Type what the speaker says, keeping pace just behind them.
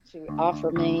to offer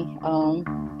me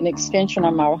an extension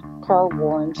on my car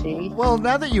warranty. Well,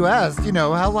 now that you asked,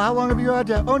 how long have you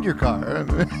owned your car?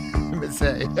 Miss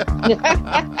Hay.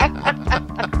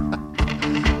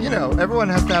 Everyone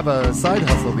has to have a side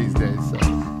hustle these days. So.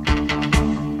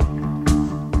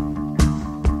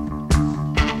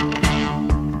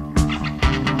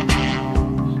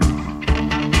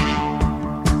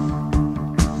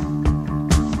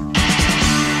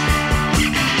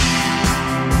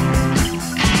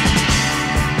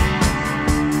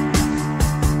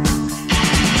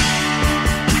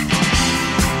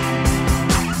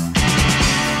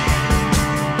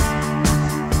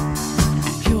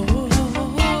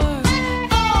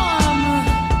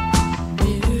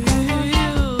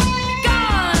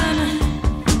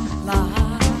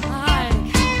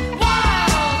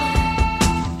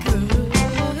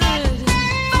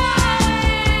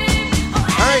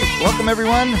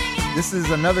 Everyone, this is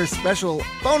another special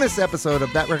bonus episode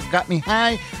of That Record Got Me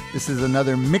High. This is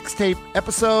another mixtape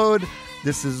episode.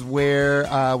 This is where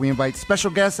we invite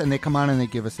special guests and they come on and they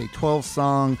give us a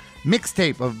 12-song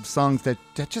mixtape of songs that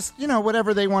just,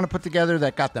 whatever they want to put together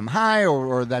that got them high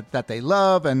or that they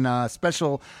love, and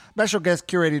special guest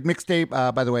curated mixtape.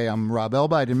 By the way, I'm Rob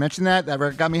Elba. I didn't mention that. That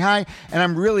Record Got Me High. And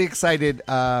I'm really excited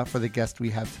for the guest we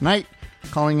have tonight,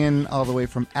 calling in all the way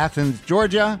from Athens,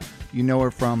 Georgia. You know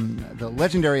her from the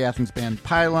legendary Athens band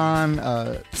Pylon,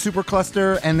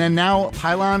 Supercluster, and then now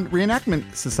Pylon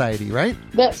Reenactment Society, right?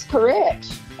 That's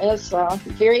correct. It's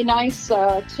very nice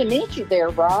to meet you there,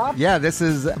 Rob. Yeah, this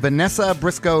is Vanessa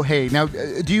Briscoe Hay. Now,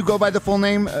 do you go by the full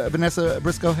name, Vanessa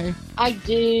Briscoe Hay? I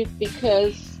do,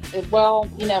 because,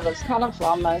 it's kind of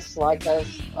almost like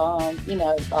Susan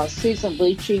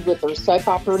Lucci with her soap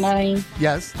opera name.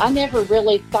 Yes. I never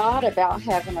really thought about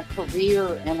having a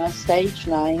career in a stage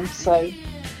name, so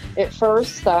at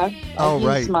first I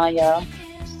used my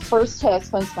first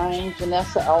husband's name,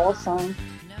 Vanessa Ellison.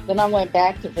 Then I went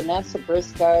back to Vanessa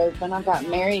Briscoe. Then I got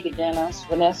married again as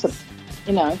Vanessa,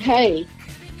 Hay.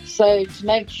 So to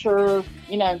make sure,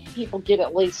 people get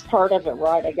at least part of it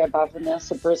right, I go by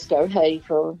Vanessa Briscoe Hay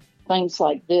for things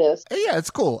like this. Yeah, it's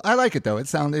cool. I like it though. It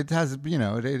has,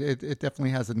 it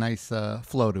definitely has a nice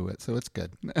flow to it. So it's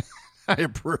good. I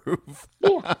approve.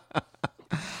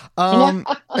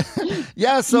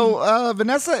 Yeah. So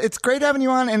Vanessa, it's great having you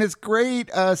on, and it's great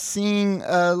seeing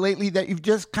lately that you've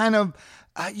just kind of,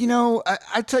 I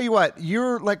tell you what,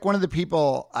 you're like one of the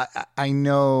people I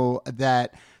know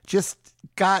that just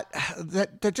got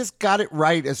it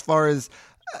right as far as,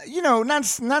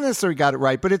 not necessarily got it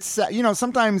right, but it's,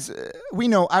 sometimes we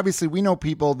know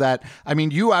people that,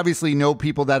 you obviously know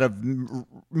people that have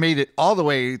made it all the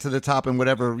way to the top in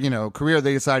whatever, career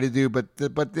they decide to do, but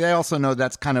they also know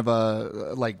that's kind of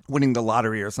like winning the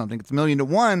lottery or something. It's 1,000,000 to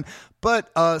 1.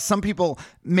 But some people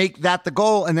make that the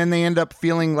goal, and then they end up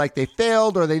feeling like they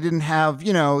failed, or they didn't have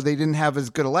as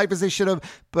good a life as they should have.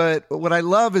 But what I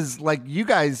love is, like, you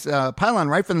guys, Pylon,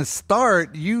 right from the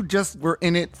start, you just were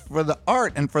in it for the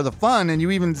art and for the fun, and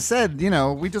you even said,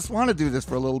 we just want to do this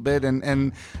for a little bit,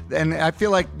 and I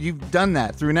feel like you've done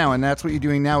that through now, and that's what you're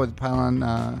doing now with Pylon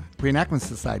Reenactment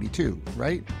Society too,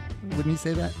 right? Wouldn't you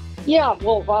say that? Yeah.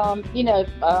 Well,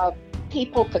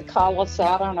 people could call us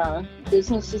out on our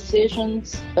business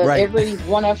decisions, but right. Every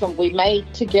one of them we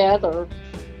made together.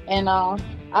 And I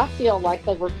feel like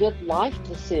they were good life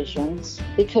decisions,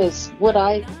 because would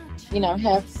I,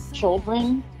 have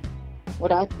children?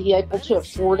 Would I be able to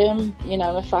afford them,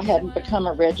 if I hadn't become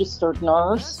a registered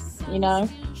nurse,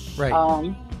 Right.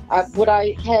 Would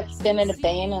I have been in a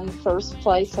band in the first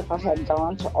place if I hadn't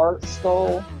gone to art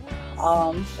school?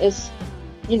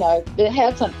 It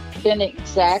hasn't been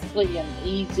exactly an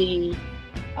easy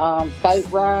boat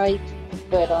ride,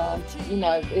 but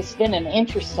it's been an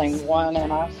interesting one,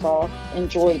 and I've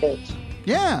enjoyed it.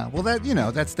 Yeah, well,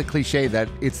 that's the cliche that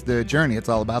it's the journey. It's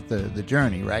all about the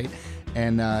journey, right?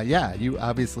 And you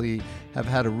obviously have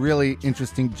had a really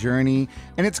interesting journey,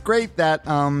 and it's great that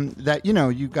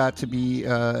you got to be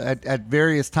at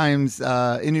various times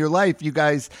in your life. You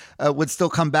guys would still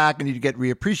come back, and you'd get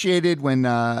reappreciated when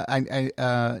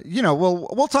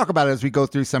we'll talk about it as we go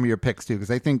through some of your picks too,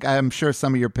 because I'm sure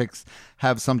some of your picks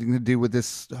have something to do with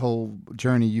this whole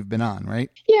journey you've been on, right?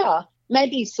 Yeah,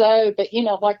 maybe so, but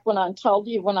like when I told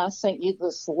you when I sent you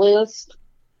this list.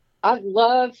 I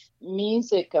love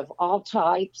music of all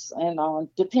types, and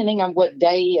depending on what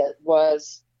day it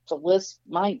was, the list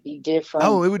might be different.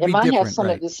 Oh, it would be different. It might have some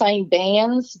of the same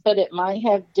bands, but it might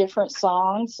have different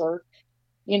songs, or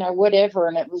whatever.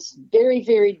 And it was very,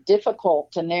 very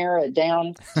difficult to narrow it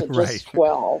down to just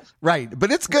 12. Right.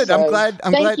 But it's good. So, I'm glad.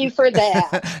 Thank you for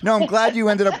that. No, I'm glad you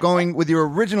ended up going with your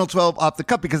original 12 off the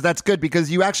cuff, because that's good, because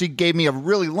you actually gave me a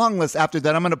really long list after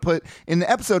that. I'm going to put in the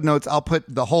episode notes, I'll put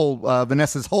the whole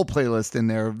Vanessa's whole playlist in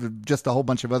there, just a whole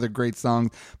bunch of other great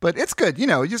songs. But it's good.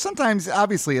 You sometimes,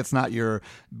 obviously, it's not your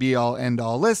be all end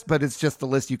all list, but it's just the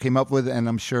list you came up with. And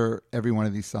I'm sure every one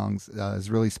of these songs is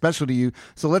really special to you.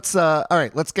 So let's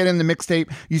get in the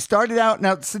mixtape. You started out,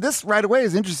 now, so this right away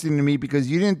is interesting to me because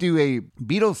you didn't do a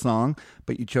Beatles song,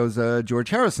 but you chose a George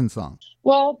Harrison song.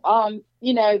 Well, I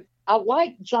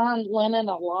like John Lennon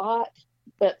a lot,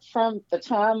 but from the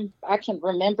time I can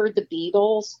remember the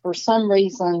Beatles, for some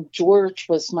reason, George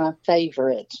was my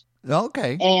favorite.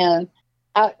 Okay. And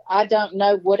I don't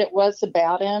know what it was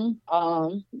about him,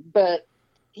 but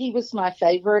he was my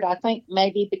favorite. I think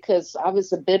maybe because I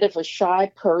was a bit of a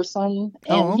shy person,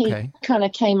 and he kind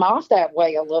of came off that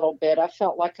way a little bit. I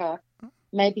felt like I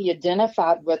maybe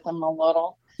identified with him a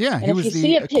little. Yeah, and if you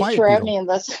see a picture of me in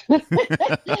the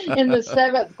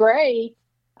 7th grade,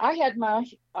 I had my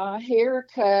hair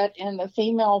cut in the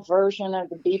female version of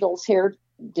the Beatles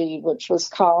hairdo, which was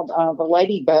called the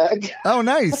Ladybug. Oh,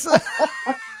 nice.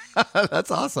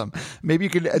 That's awesome. Maybe you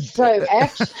could dig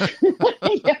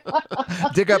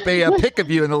up a pic of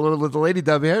you in with the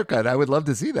Ladybug haircut. I would love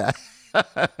to see that.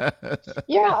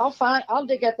 Yeah, I'll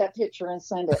dig up that picture and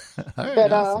send it. Right,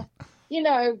 but awesome.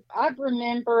 I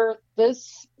remember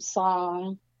this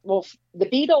song. Well, the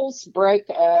Beatles broke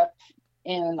up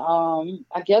in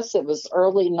I guess it was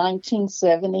early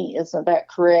 1970. Isn't that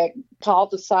correct? Paul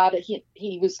decided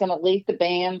he was going to leave the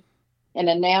band and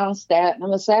announced that, and it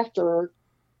was after,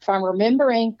 if I'm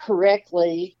remembering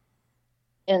correctly,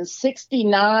 in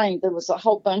 1969, there was a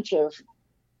whole bunch of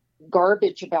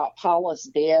garbage about Paul is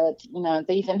dead.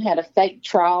 They even had a fake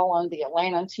trial on the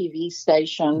Atlanta TV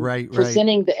station,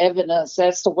 presenting the evidence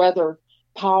as to whether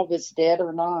Paul was dead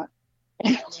or not.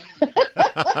 And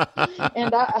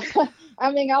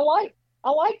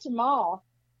I liked them all,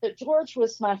 but George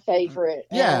was my favorite.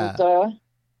 Yeah. And, all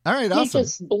right, awesome. He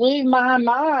just blew my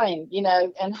mind,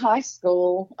 in high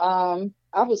school.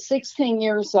 I was 16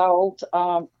 years old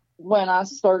when I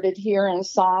started hearing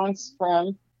songs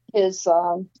from his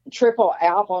triple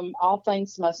album, All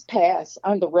Things Must Pass,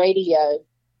 on the radio.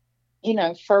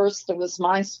 First it was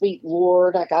My Sweet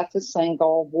Lord. I got the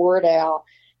single, wore it out.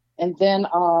 And then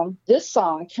this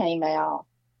song came out.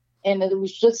 And it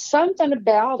was just something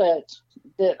about it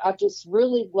that I just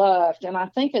really loved. And I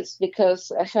think it's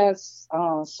because it has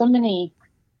so many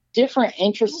different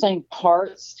interesting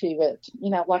parts to it.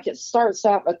 Like it starts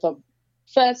out with the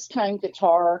fuzz tone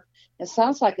guitar. It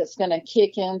sounds like it's going to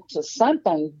kick into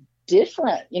something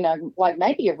different, like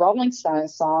maybe a Rolling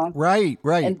Stones song. Right.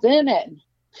 And then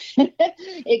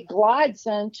it glides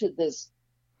into this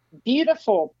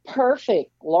beautiful,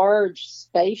 perfect, large,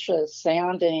 spacious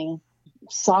sounding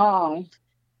song.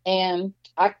 And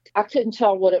I couldn't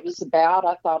tell what it was about.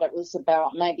 I thought it was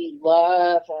about maybe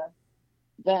love, and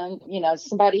then,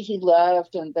 somebody he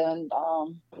loved. And then,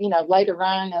 later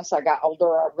on, as I got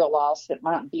older, I realized it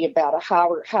might be about a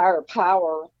higher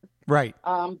power. Right.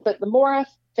 But the more I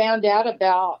found out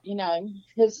about,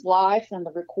 his life and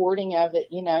the recording of it,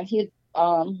 he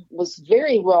was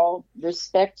very well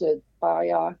respected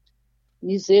by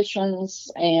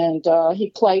musicians, and he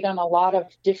played on a lot of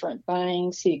different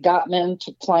things. He got me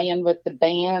into playing with the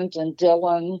band and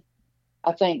Dylan,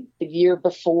 I think the year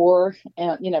before,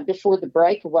 and before the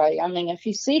breakaway. I mean, if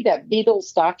you see that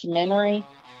Beatles documentary,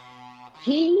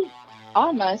 he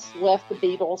almost left the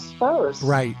Beatles first.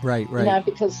 Right.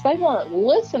 Because they weren't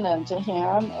listening to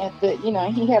him, and that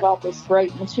he had all this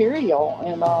great material,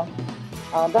 and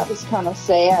that was kind of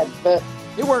sad, but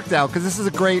it worked out, because this is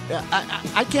a great.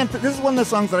 I can't. This is one of the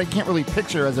songs that I can't really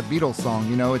picture as a Beatles song.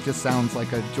 It just sounds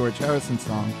like a George Harrison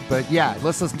song. But yeah,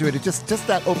 let's listen to it. It just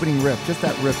that opening riff, just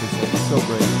that riff is so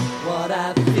great. What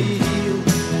I feel,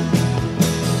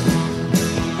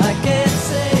 I can't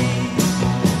say.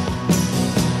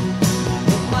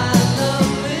 But my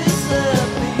love is there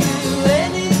for you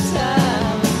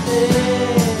anytime of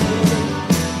day.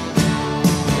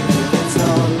 It's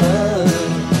all love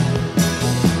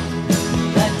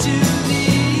that you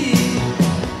need,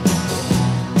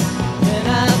 and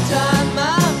I'll try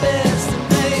my best to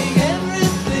make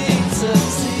everything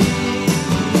succeed.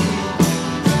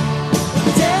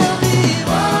 Tell me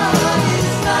why.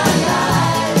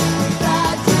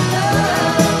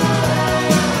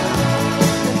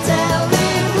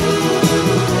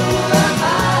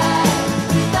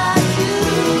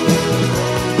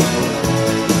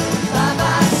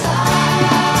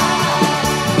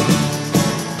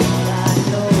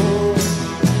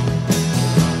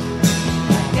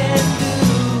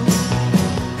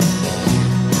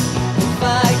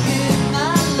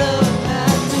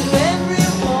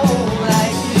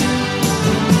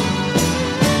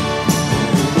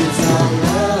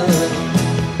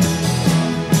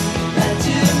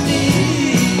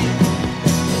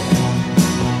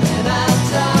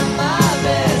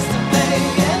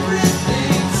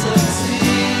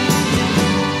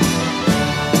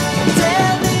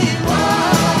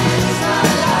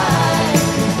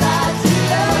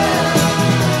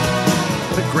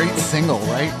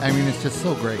 It's just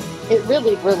so great. It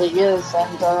really, really is.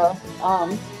 And,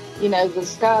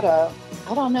 there's got I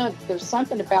don't know, there's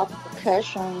something about the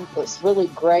percussion that's really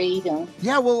great. And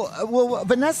yeah, well,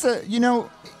 Vanessa,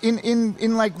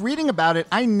 in like reading about it,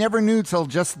 I never knew till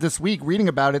just this week reading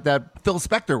about it that Phil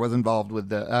Spector was involved with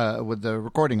the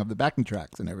recording of the backing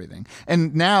tracks and everything.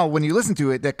 And now when you listen to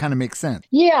it, that kind of makes sense.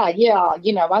 Yeah.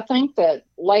 I think that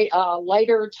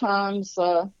later times,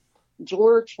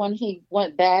 George, when he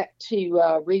went back to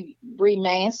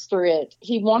remaster it,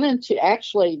 he wanted to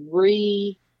actually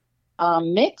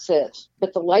mix it,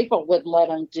 but the label wouldn't let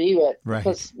him do it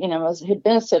because it had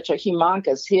been such a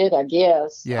humongous hit. I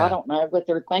guess I don't know what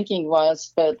their thinking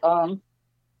was, but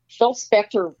Phil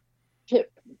Spector put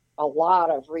a lot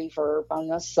of reverb on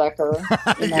this sucker.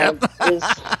 But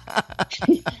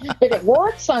it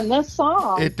works on this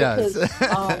song. It does.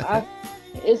 Because,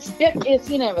 it's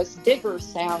bigger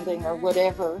sounding or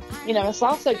whatever. It's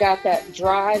also got that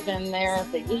drive in there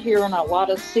that you hear in a lot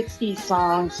of 60s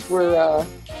songs where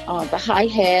the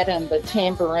hi-hat and the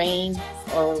tambourine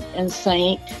are in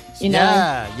sync,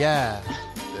 Yeah.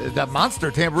 That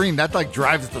monster tambourine, that like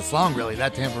drives the song really.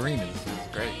 That tambourine is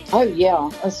great. Oh,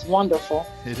 yeah. It's wonderful.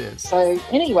 It is. So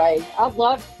anyway, I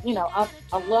love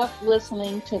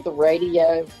listening to the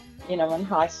radio, in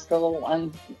high school,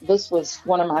 and this was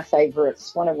one of my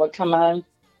favorites when it would come on.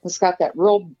 It's got that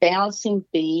real bouncing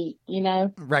beat,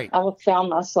 Right. I found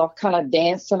myself kind of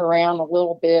dancing around a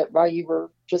little bit while you were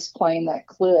just playing that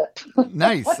clip.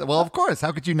 Nice. Well, of course.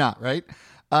 How could you not, right?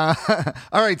 All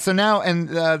right. So now, and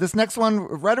this next one,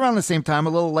 right around the same time, a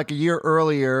little like a year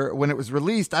earlier when it was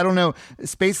released. I don't know.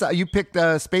 You picked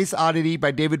Space Oddity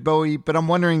by David Bowie, but I'm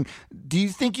wondering, do you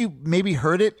think you maybe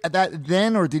heard it at that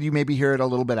then, or did you maybe hear it a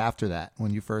little bit after that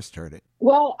when you first heard it?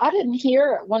 Well, I didn't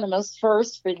hear it when it was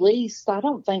first released. I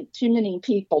don't think too many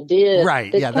people did.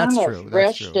 Right. Yeah, that's true.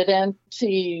 Rushed it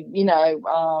into,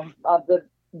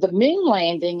 the moon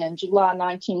landing in July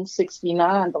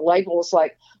 1969. The label was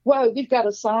like, whoa, we've got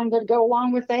a song to go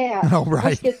along with that. Oh, right.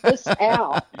 Let's get this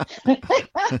out.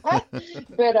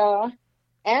 But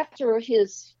after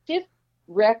his fifth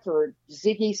record,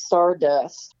 Ziggy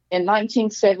Stardust, in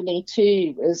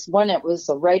 1972 is when it was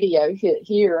a radio hit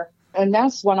here. And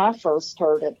that's when I first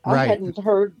heard it. I hadn't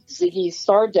heard Ziggy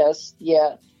Stardust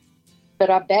yet, but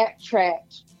I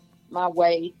backtracked my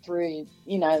way through,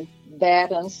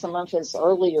 that and some of his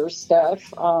earlier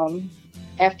stuff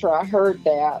after I heard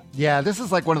that. Yeah, this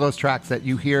is like one of those tracks that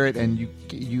you hear it and you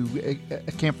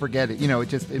can't forget it. It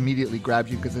just immediately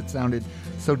grabs you because it sounded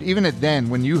so, even then,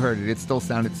 when you heard it, it still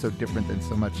sounded so different than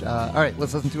so much. All right,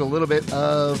 let's listen to a little bit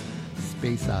of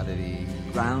Space Oddity.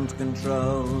 Ground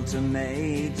control to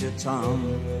Major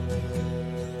Tom.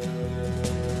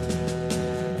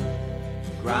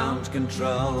 Ground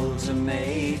control to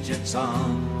Major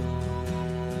Tom.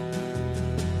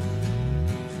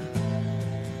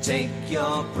 Take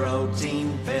your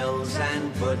protein pills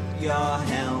and put your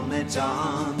helmet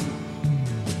on.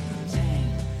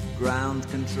 Ground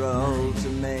control to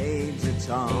Major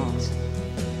Tom.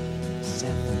 8,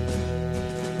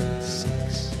 7,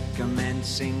 6.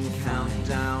 Commencing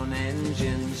countdown,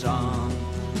 engines on.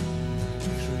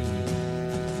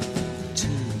 3, 2.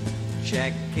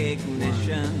 Check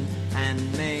ignition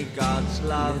and may God's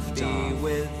love be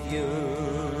with you.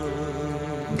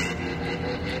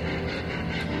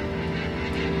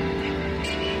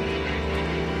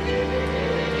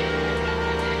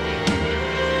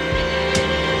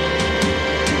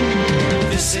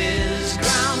 This is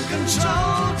ground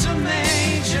control to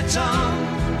Major Tom.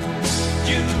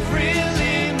 You've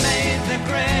really made the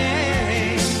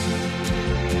grade,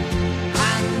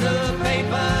 and the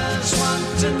papers want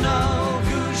to know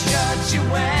whose shirt you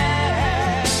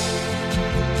wear.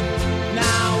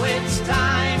 Now it's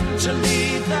time to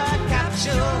leave the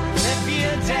capsule if you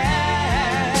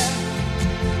dare.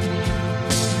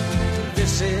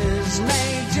 This is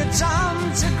Major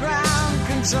Tom to ground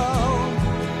control.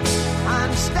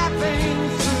 I'm stepping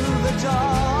through the door,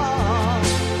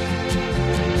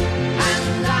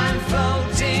 and I'm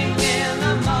floating in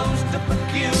a most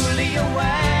peculiar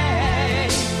way,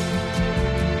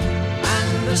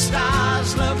 and the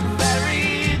stars look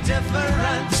very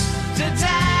different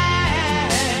today.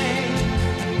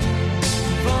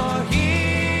 For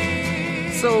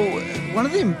here. So one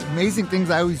of the amazing things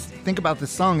I always think about this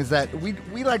song is that we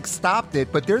like stopped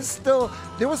it, but there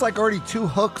was like already 2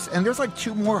 hooks, and there's like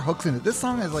 2 more hooks in it. This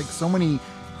song has like so many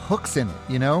hooks in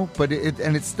it, but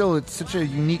it's such a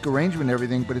unique arrangement and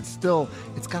everything, but it's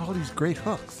got all these great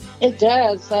hooks. It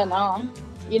does. And I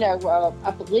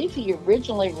believe he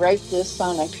originally wrote this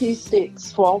on acoustic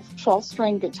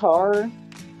 12-string guitar,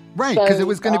 Right, because it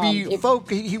was going to be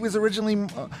folk. He was originally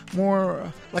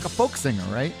more like a folk singer,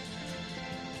 right?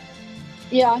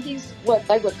 Yeah, he's what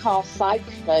they would call psych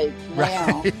folk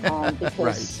now. Right.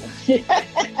 Because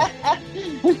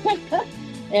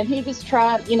and he was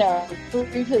trying, through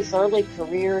his early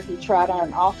career, he tried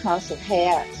on all kinds of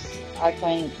hats, I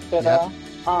think. But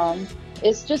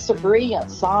it's just a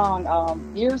brilliant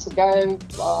song. Years ago,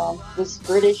 this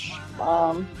British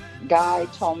guy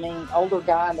told me, older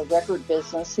guy in the record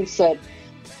business, he said,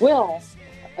 well,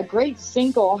 a great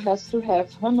single has to have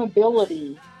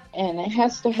hummability, and it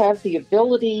has to have the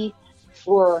ability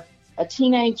for a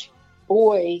teenage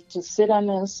boy to sit on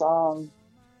his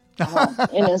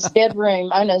in his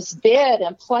bedroom, on his bed,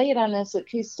 and play it on his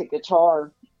acoustic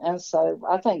guitar. And so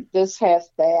I think this has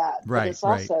that. Right, but it's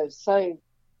also so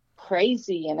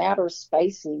crazy and outer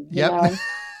spacey, you know?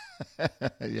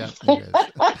 Yeah, it is.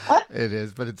 It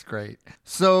is, but it's great.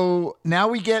 So now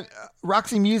we get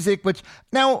Roxy Music, which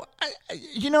now,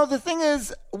 the thing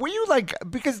is, were you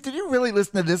because did you really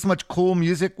listen to this much cool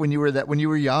music when you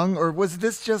were young, or was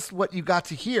this just what you got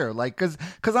to hear? Because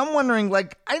I'm wondering,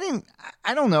 I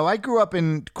don't know. I grew up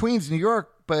in Queens, New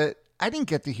York, but I didn't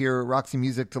get to hear Roxy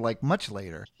Music till much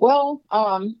later. Well,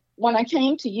 when I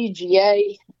came to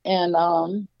UGA in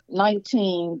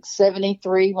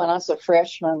 1973, when I was a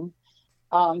freshman,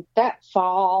 that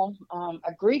fall,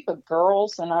 a group of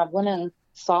girls and I went and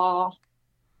saw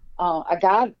a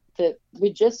guy that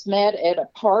we just met at a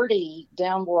party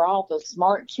down where all the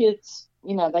smart kids,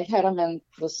 they had them in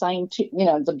the same,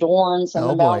 the dorms and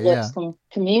the Mount Lipscomb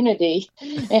community.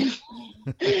 And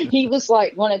he was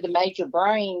like one of the major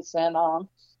brains, and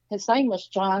his name was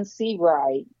John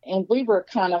Seawright. And we were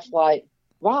kind of like,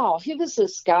 wow, he was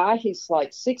this guy. He's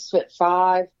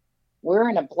 6'5",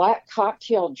 wearing a black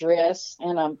cocktail dress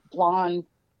and a blonde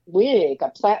wig, a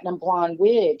platinum blonde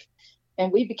wig.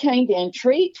 And we became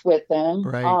intrigued with him.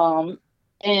 Right.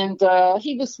 And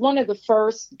he was one of the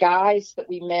first guys that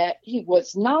we met. He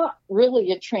was not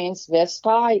really a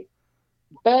transvestite,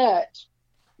 but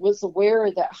was aware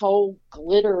of that whole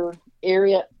glitter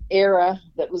era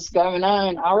that was going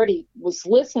on. I already was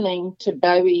listening to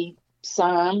Bowie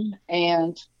some,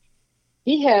 and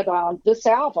he had this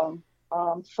album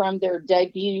from their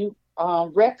debut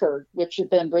record, which had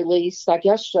been released, I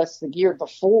guess, just the year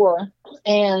before.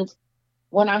 And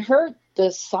when I heard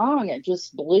this song, it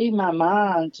just blew my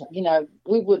mind.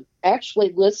 We would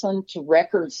actually listen to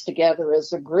records together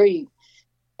as a group.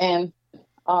 And,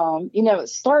 it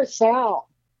starts out,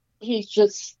 he's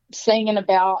just singing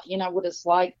about, what it's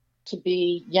like to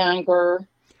be younger.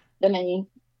 Then he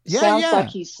sounds like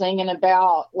he's singing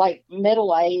about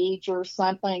middle age or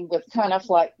something, with kind of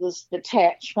this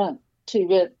detachment to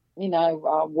it,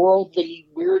 worldly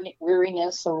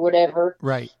weariness or whatever.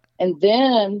 Right. And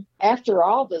then after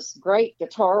all this great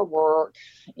guitar work,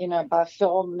 by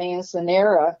Phil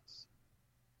Manzanera,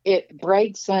 it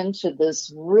breaks into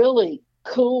this really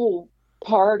cool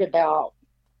part about,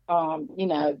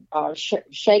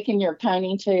 shaking your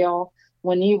ponytail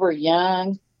when you were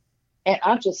young. And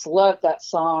I just love that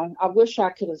song. I wish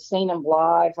I could have seen him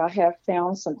live. I have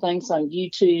found some things on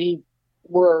YouTube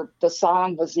where the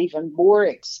song was even more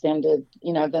extended,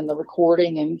 than the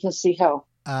recording. And you can see how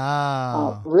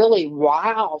really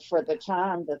wild for the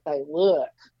time that they look.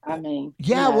 I mean,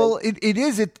 well, it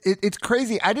is. It's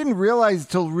crazy. I didn't realize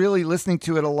till really listening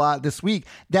to it a lot this week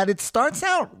that it starts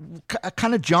out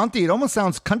kind of jaunty. It almost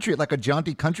sounds country, like a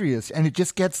jaunty country is, and it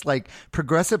just gets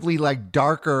progressively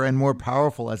darker and more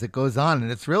powerful as it goes on.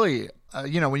 And it's really,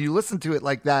 when you listen to it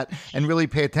like that and really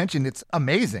pay attention, it's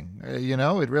amazing.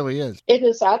 It really is. It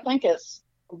is. I think it's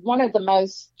one of the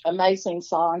most amazing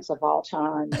songs of all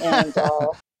time. And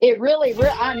it really,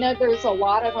 I know there's a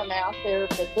lot of them out there,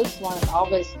 but this one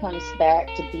always comes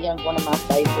back to being one of my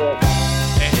favorites.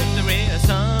 If there is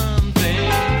something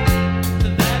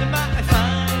that I might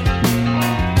find,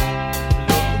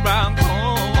 look around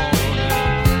corner,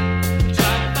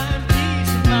 try to find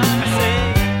peace of mind. I say,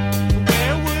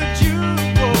 where would you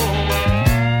go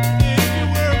if you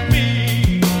were me?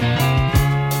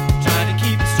 Trying to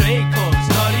keep it straight, 'cause it's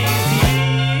not easy.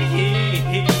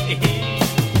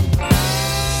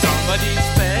 Somebody's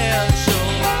spell show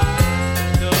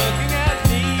looking at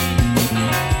me.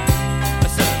 A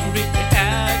certain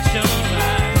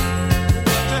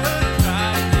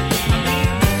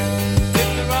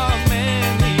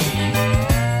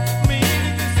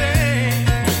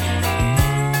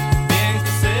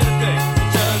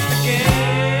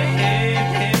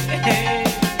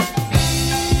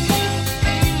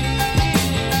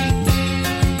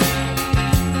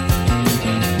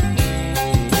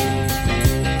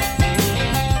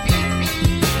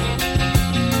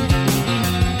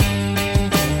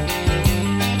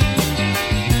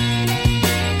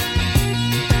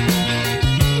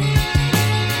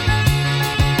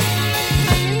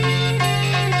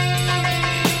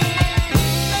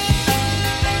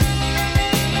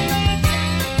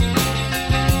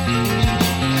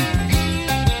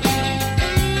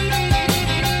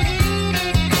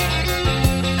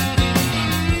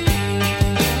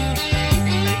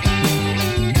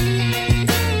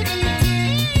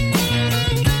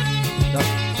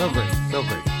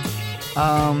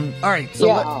All right,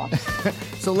 so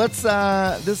so let's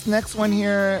this next one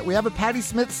here. We have a Patti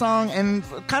Smith song, and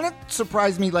kind of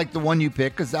surprised me like the one you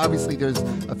picked, because obviously there's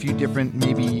a few different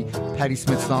maybe Patti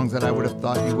Smith songs that I would have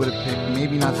thought you would have picked.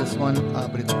 Maybe not this one,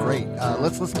 but it's great.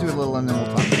 Let's listen to it a little, and then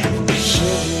we'll talk about it.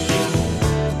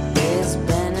 Is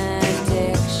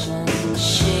benediction.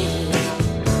 She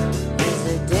is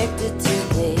addicted to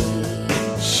thee.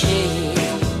 She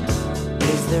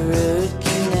is the root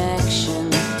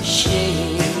connection.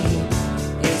 She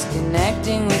is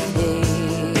connecting with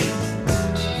thee.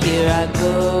 Here I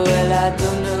go, and I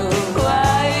don't know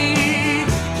why.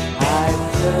 I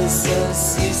flow so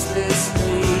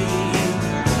ceaselessly.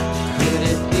 Could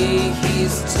it be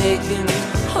he's taken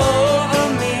over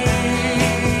me?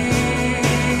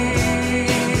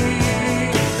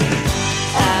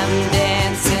 I'm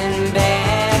dancing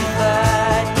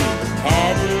barefoot,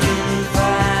 heading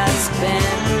for a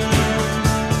spin.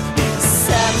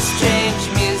 Some strange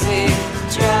music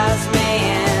draws me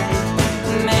in,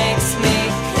 makes me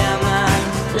come on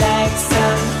like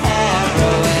some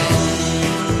heroin.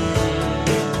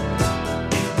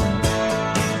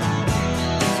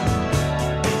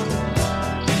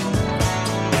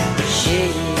 She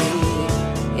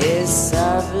is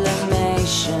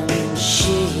sublimation.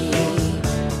 She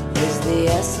is the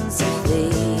essence of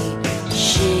thee.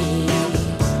 She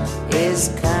is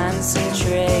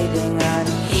concentrating on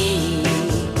he,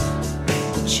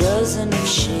 the chosen of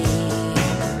she.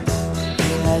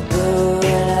 Here I go,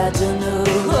 and I don't know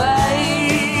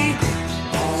why.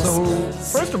 So,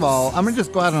 first of all, I'm gonna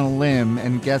just go out on a limb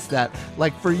and guess that,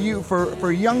 like, for you, for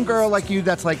a young girl like you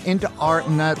that's like into art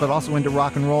and that, but also into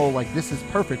rock and roll, like, this is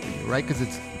perfect for you, right? Because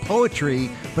it's poetry,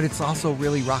 but it's also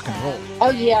really rock and roll.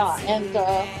 Oh yeah, and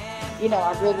you know,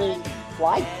 I really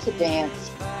like to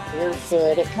dance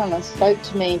barefoot. It kind of spoke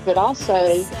to me, but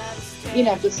also, you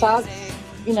know, besides,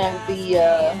 you know,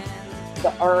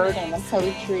 the art and the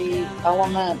poetry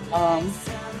element,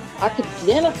 I could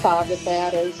identify with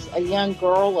that as a young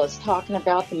girl, as talking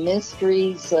about the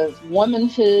mysteries of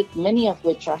womanhood, many of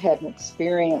which I hadn't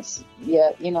experienced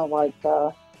yet, you know, like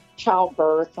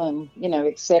childbirth and, you know,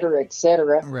 et cetera, et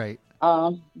cetera. Right.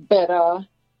 But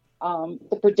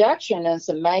the production is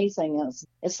amazing.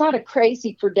 It's not a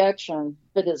crazy production,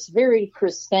 but it's very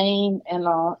pristine. And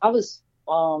I was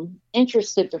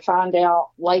interested to find out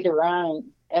later on,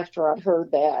 after I'd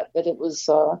heard that it was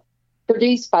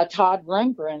produced by Todd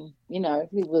Rundgren, you know,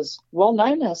 who was well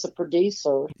known as a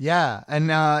producer. Yeah,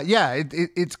 and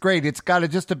it's great. It's got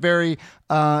just a very,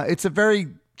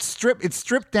 it's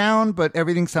stripped down, but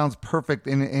everything sounds perfect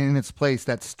in its place.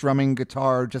 That strumming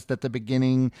guitar just at the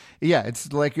beginning. Yeah,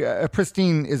 it's like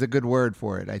pristine is a good word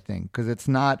for it, I think, because it's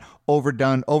not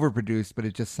overdone, overproduced, but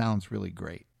it just sounds really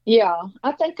great. Yeah,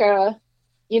 I think,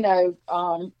 you know,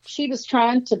 she was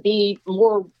trying to be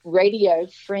more radio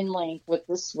friendly with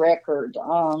this record.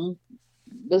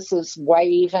 This is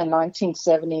Wave in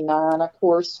 1979. Of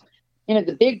course, you know,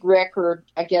 the big record,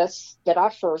 I guess, that I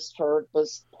first heard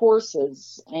was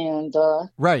Horses. And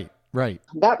right.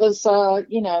 That was,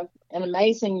 you know, an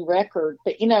amazing record.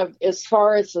 But, you know, as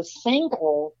far as a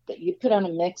single that you put on a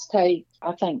mixtape,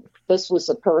 I think this was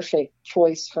a perfect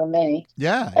choice for me.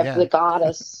 Yeah. The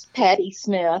goddess, Patti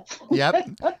Smith. Yep.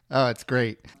 Oh, it's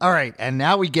great. All right. And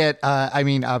now we get, I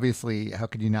mean, obviously, how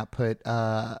could you not put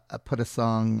a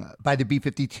song by the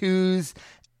B-52s?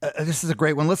 This is a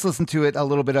great one. Let's listen to it, a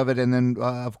little bit of it. And then,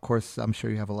 of course, I'm sure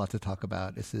you have a lot to talk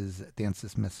about. This is Dance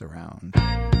This Mess Around.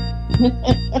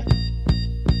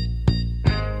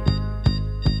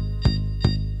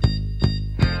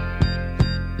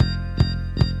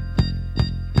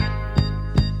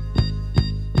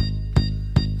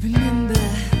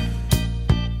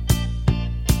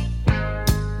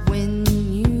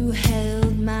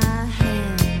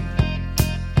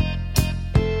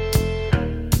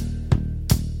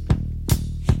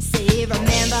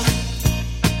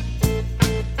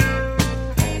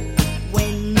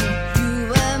 when you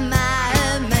were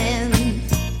my man.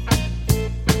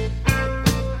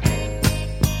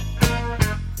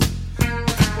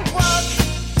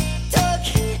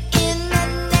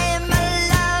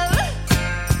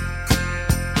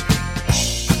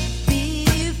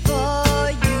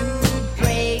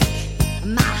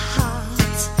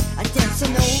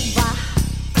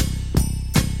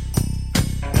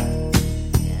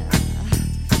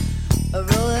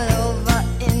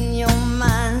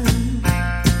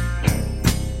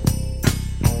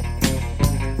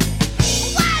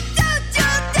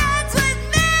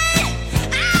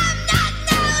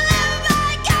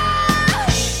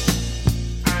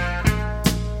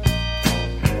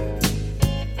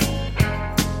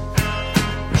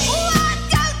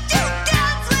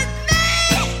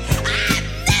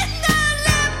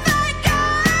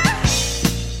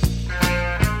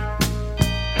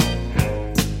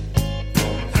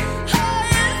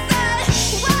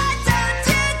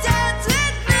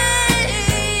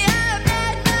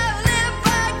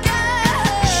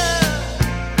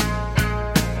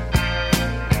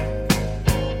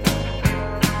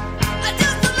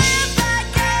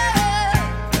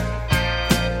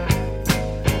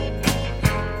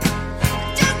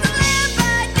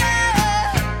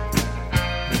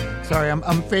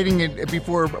 I'm fading it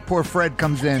before poor Fred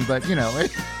comes in, but you know.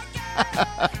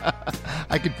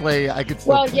 I could still play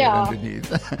it underneath.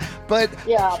 But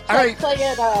yeah, right. play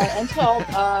it until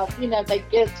they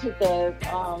get to the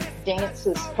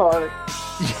dances part.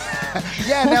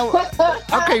 Yeah, now,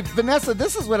 okay, Vanessa,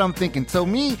 this is what I'm thinking. So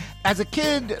me, as a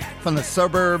kid from the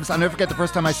suburbs, I'll never forget the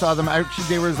first time I saw them. Actually,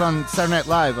 they was on Saturday Night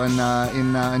Live in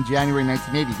January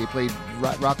 1980. They played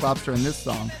Rock Lobster in this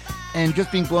song. And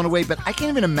just being blown away. But I can't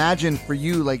even imagine for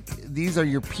you, like, these are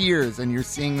your peers and you're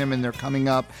seeing them and they're coming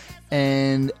up.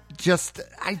 And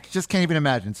I just can't even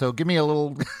imagine. So give me a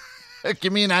little,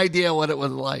 give me an idea what it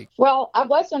was like. Well, I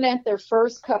wasn't at their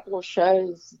first couple of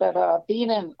shows, but being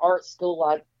in art school,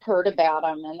 I heard about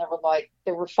them. And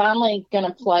they were finally going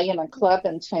to play in a club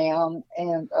in town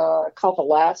and called The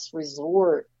Last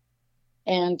Resort.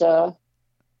 And,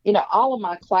 all of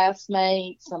my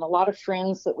classmates and a lot of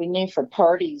friends that we knew from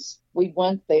parties, we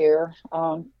went there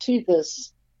to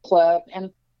this club. And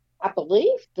I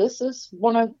believe this is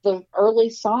one of the early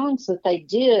songs that they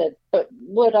did. But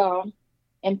what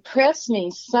impressed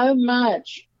me so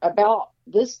much about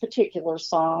this particular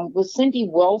song was Cindy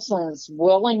Wilson's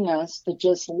willingness to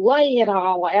just lay it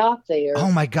all out there.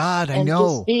 Oh, my God, I and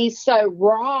know. Just be so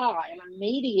raw and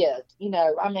immediate.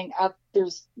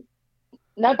 There's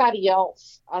nobody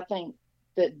else, I think,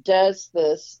 that does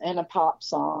this in a pop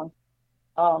song.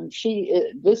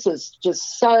 This is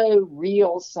just so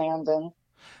real sounding.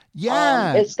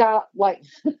 Yeah. It's got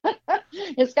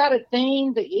it's got a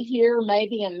theme that you hear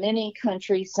maybe in many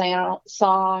country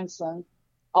songs and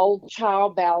old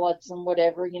child ballads and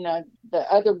whatever, the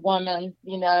other woman,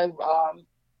 give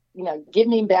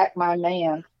me back my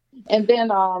man. And then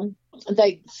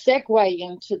they segue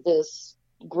into this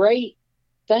great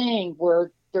thing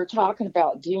where they're talking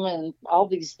about doing all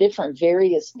these different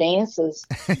various dances.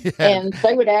 Yeah. And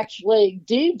they would actually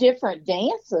do different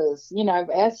dances,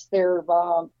 as they're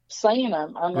saying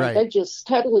them. I mean, right. They just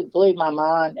totally blew my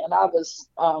mind. And I was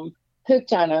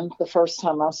hooked on them the first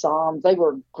time I saw them. They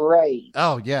were great.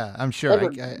 Oh, yeah, I'm sure. I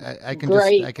can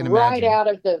imagine. Right out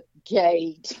of the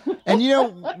gate. And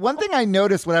one thing I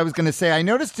noticed, what I was going to say, I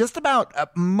noticed just about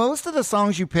most of the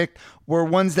songs you picked were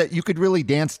ones that you could really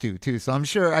dance to too. So I'm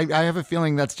sure I have a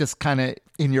feeling that's just kind of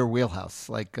in your wheelhouse,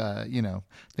 like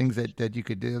things that you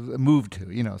could move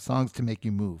to, songs to make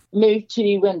you move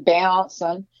to and bounce.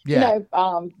 And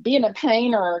being a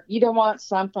painter, you don't want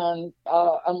something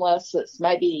unless it's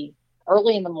maybe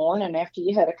early in the morning after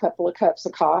you had a couple of cups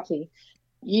of coffee.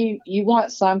 You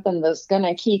want something that's going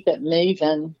to keep it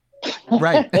moving.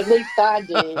 Right. At least I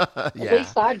do. Yeah. At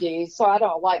least I do. So I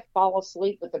don't fall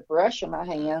asleep with a brush in my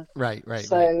hand. Right.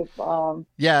 So,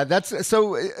 yeah, that's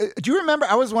so. Do you remember?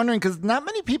 I was wondering because not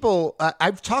many people.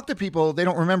 I've talked to people. They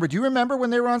don't remember. Do you remember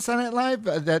when they were on Saturday Night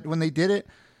Live? That when they did it?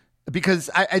 Because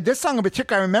this song in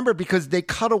particular, I remember because they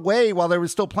cut away while they were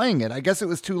still playing it. I guess it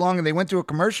was too long, and they went to a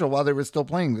commercial while they were still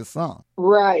playing this song.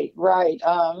 Right.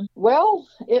 Well,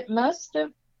 it must have.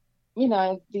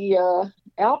 The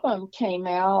album came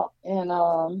out in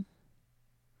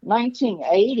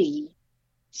 1980,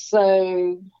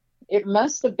 so it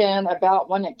must have been about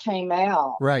when it came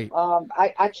out. Right.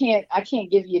 I can't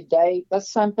give you a date. That's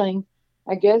something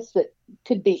I guess that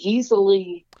could be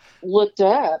easily looked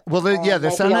up. Well, the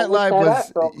Saturday Night Live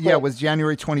was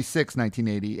January 26,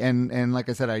 1980, and like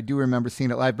I said, I do remember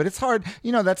seeing it live. But it's hard,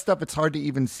 that stuff. It's hard to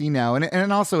even see now,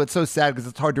 and also it's so sad because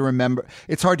it's hard to remember.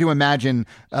 It's hard to imagine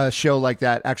a show like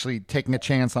that actually taking a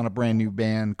chance on a brand new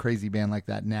band, crazy band like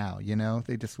that now.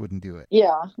 They just wouldn't do it.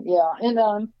 Yeah,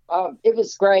 and it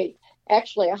was great.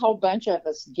 Actually, a whole bunch of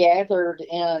us gathered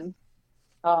in.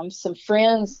 Some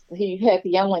friends who had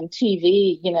the Youngling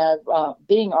TV,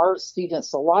 being art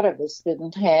students, a lot of us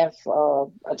didn't have a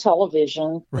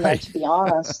television, right. To be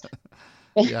honest.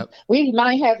 Yep. We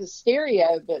might have a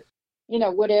stereo, but,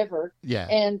 whatever. Yeah.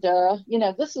 And,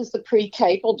 this is the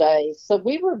pre-cable days. So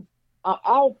we were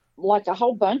all, like a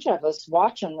whole bunch of us,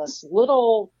 watching this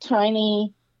little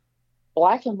tiny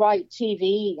black and white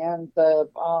TV, and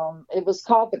it was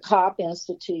called the Cop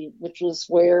Institute, which was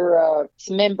where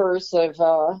some members of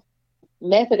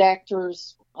method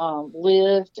actors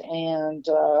lived, and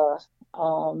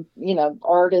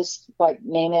artists like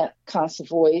Nanette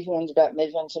Consovoy, who ended up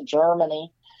moving to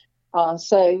Germany.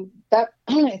 So that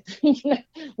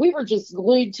we were just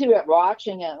glued to it,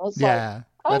 watching it. It was like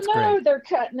Oh That's no, great. they're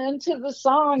cutting into the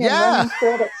song and Yeah. running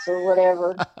credits or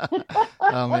whatever.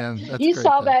 Oh man, that's You great.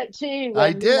 saw though. that too. I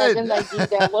And, did. then they do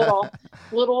that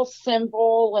little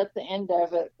symbol at the end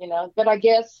of it, but I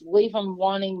guess leave them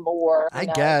wanting more. I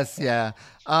guess, yeah.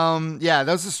 Yeah,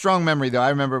 that was a strong memory, though. I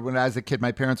remember when I was a kid,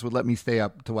 my parents would let me stay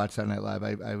up to watch Saturday Night Live.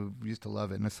 I used to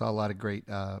love it, and I saw a lot of great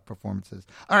performances.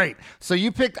 All right, so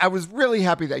you picked, I was really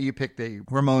happy that you picked a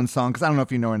Ramones song, because I don't know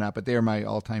if you know or not, but they are my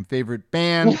all-time favorite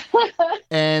band.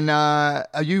 And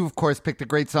you, of course, picked a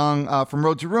great song from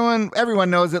Road to Ruin. Everyone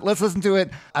knows it. Let's listen to it.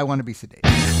 I Want to Be Sedated.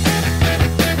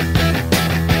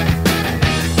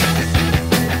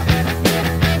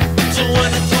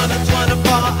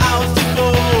 24 hours to go.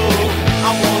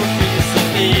 I wanna be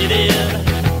sedated.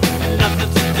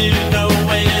 Nothing to do,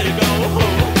 nowhere to go.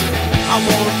 I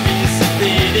wanna be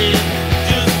sedated.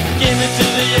 Just get me to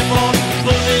the airport,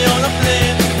 put me on a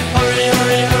plane. Hurry,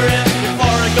 hurry, hurry,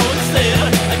 before I go insane.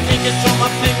 I can't control my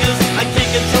fingers, I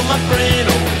can't control my brain.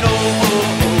 Oh no, oh,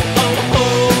 oh, oh,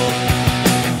 oh.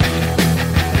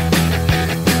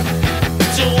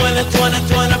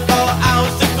 24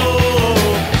 hours to go.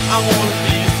 I wanna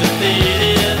be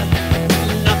sedated.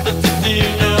 Nothing to do,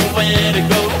 nowhere to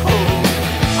go.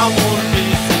 I wanna be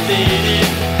sedated.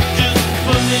 Just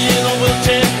put me in a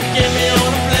wheelchair, get me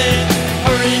on a plane.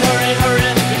 Hurry, hurry, hurry,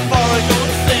 before I go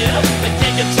insane. I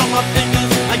can't control my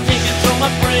fingers, I can't control my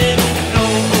brain. Oh no,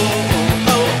 oh,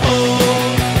 oh, oh,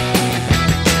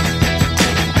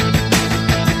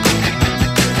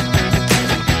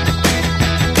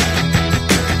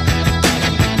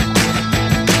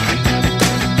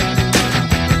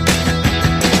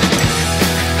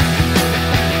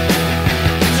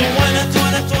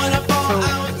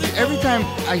 Every time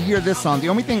I hear this song, the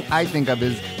only thing I think of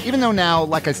is, even though now,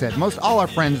 like I said, most all our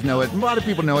friends know it, a lot of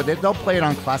people know it, they'll play it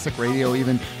on classic radio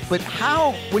even, but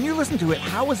how, when you listen to it,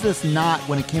 how was this not,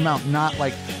 when it came out, not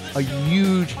like a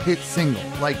huge hit single?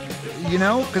 Like,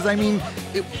 because I mean,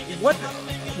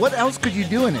 what else could you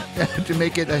do in it to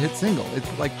make it a hit single?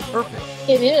 It's like perfect.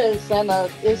 It is, and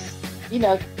it's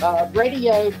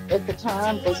radio at the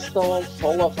time was still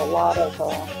full of a lot of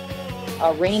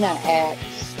arena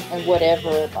acts and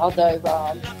whatever. Although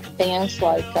bands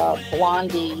like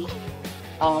Blondie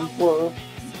were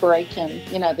breaking,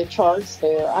 the charts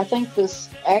there. I think this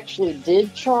actually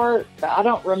did chart, but I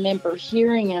don't remember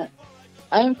hearing it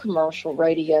on commercial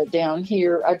radio down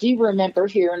here. I do remember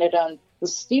hearing it on the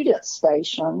student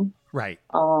station. Right.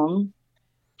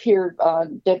 Here,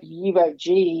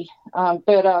 WUOG.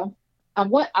 But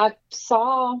I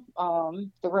saw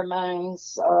the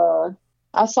Ramones.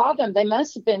 I saw them. They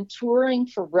must have been touring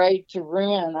for Road to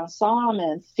Ruin. I saw them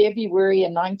in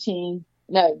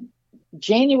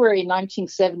January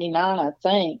 1979, I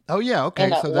think. Oh, yeah. Okay. In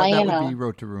So that Atlanta. would be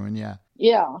Road to Ruin. Yeah.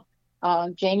 Yeah.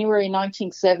 January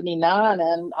 1979.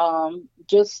 And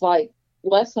just like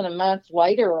less than a month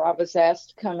later, I was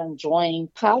asked to come and join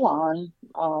Pylon.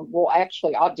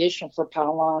 Actually audition for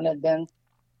Pylon. And then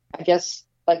I guess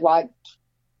they liked,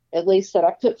 at least that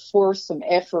I put forth some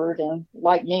effort and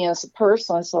like me as a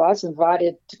person. So I was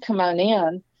invited to come on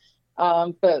in.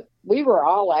 But we were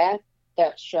all at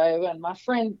that show, and my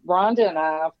friend Rhonda and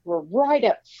I were right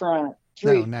up front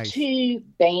through two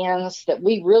bands that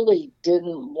we really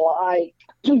didn't like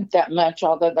that much,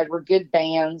 although they were good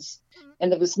bands.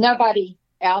 And there was nobody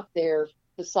out there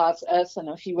besides us and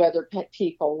a few other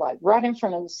people, like right in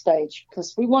front of the stage,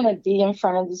 because we wanted to be in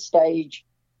front of the stage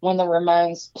when the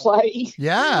Ramones played.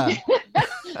 Yeah.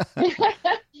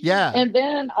 Yeah. And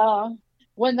then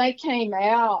when they came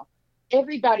out,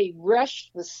 everybody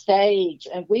rushed the stage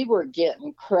and we were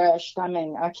getting crushed. I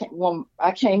mean, when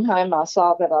I came home, I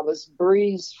saw that I was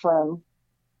bruised from,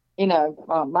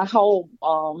 my whole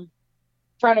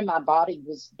front of my body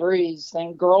was bruised,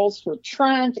 and girls were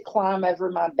trying to climb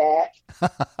over my back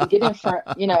to get in front,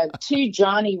 to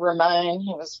Johnny Ramone,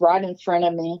 who was right in front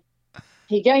of me.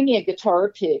 He gave me a guitar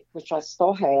pick, which I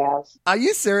still have. Are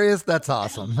you serious? That's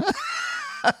awesome.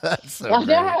 That's so I great.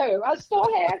 know. I still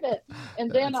have it.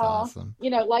 And then, awesome.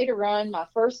 Later on, my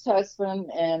first husband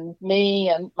and me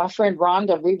and my friend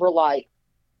Rhonda, we were like,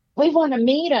 we want to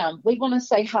meet him. We want to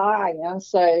say hi. And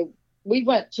so we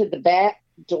went to the back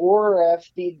door of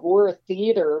the Agora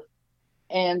Theater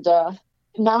and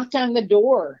knocked on the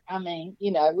door. I mean,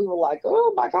 we were like,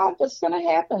 oh, my God, what's going to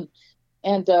happen?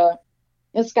 And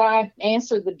this guy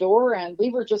answered the door, and we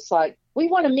were just like, we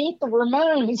want to meet the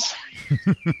Ramones.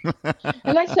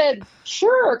 And I said,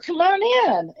 sure, come on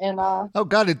in. And oh,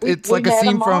 God, it's like a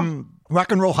scene from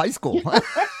Rock and Roll High School.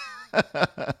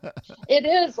 It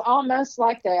is almost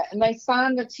like that. And they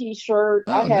signed the T-shirt.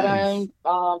 I had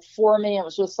on for me. It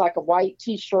was just like a white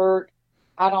T-shirt.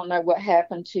 I don't know what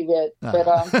happened to it, but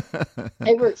Uh,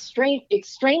 they were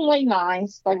extremely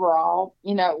nice. They were all,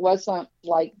 it wasn't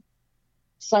like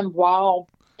some wild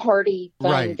party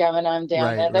thing Right. going on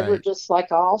down there. Right, They were right. just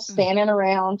like all standing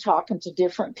around talking to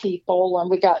different people, and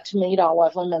we got to meet all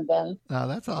of them. And then, Oh,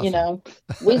 that's awesome.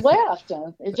 we left,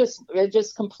 and it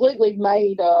just completely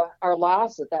made our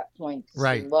lives at that point. 'Cause we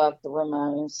Right. loved the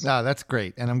Ramones. No, that's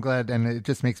great, and I'm glad, and it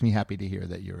just makes me happy to hear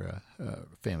that you're a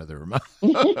fan of the Ramones.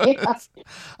 Yeah.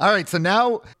 All right, so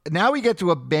now we get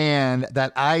to a band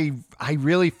that I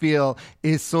really feel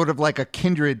is sort of like a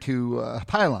kindred to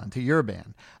Pylon, to your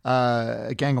band,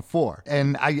 a Gang of Four,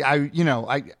 and I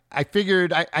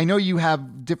figured I know you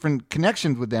have different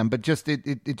connections with them, but just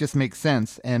it just makes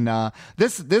sense, and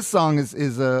this song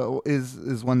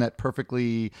is one that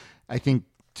perfectly, I think,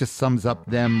 just sums up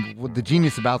them, with the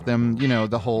genius about them,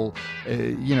 the whole,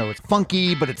 it's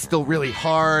funky, but it's still really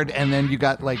hard. And then you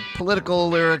got like political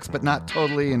lyrics, but not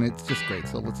totally. And it's just great.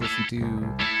 So let's listen to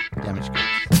Damaged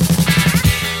Goods.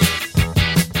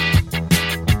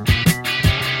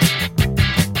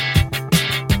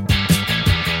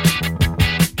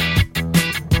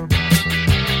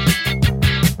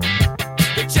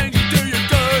 The changes do you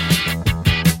good.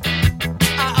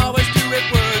 I always knew it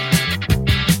would.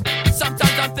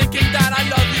 Sometimes I'm thinking that I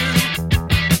love you,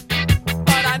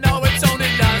 but I know it's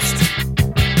only lust.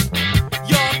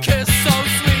 Your kiss so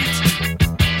sweet,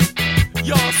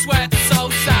 your sweat so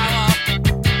sour.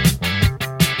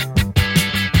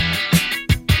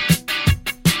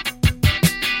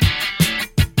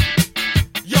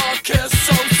 Your kiss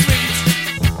so sweet,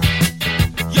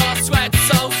 your sweat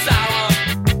so sour.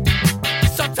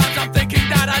 Sometimes I'm thinking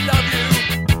that I love you,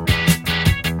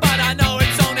 but I know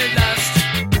it's only lust.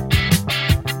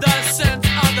 The scent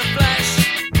of the flesh,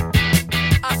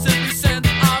 I simply scent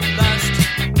of lust.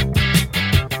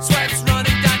 Sweat's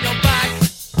running down your back,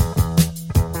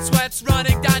 sweat's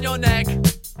running down your neck.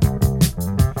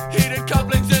 Heated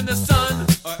couplings in the sun,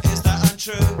 Or is that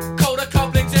untrue? colder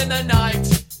couplings in the night.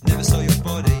 Never saw your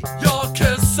body. Your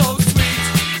kiss so sweet,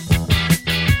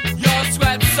 your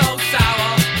sweat so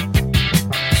sour.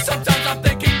 Sometimes I'm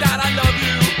thinking that I love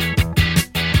you,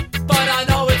 but I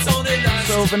know it's only lust.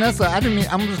 So Vanessa,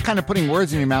 I'm just kind of putting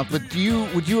words in your mouth, but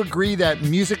would you agree that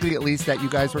musically, at least, that you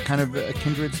guys were kind of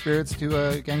kindred spirits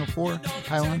to Gang of Four,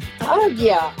 Pylon? Oh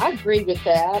yeah, I agree with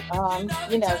that.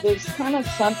 There's kind of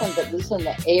something that was in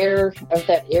the air of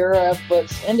that era,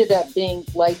 but ended up being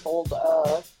labeled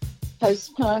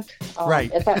post-punk.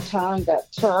 Right. At that time,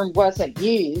 that term wasn't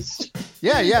used.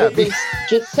 Yeah. It was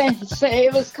just say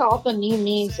it was called the new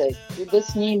music.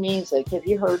 This new music. Have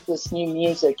you heard this new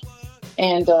music?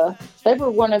 And they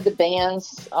were one of the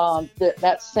bands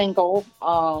that single.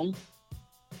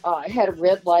 It had a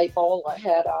red label. It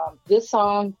had this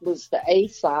song was the A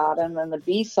side, and then the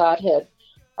B side had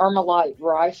Armalite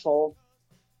Rifle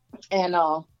and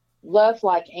Love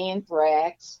Like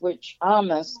Anthrax, which I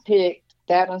almost picked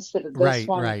that instead of this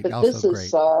one. Right. But Also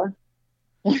this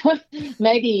is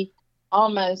maybe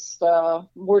almost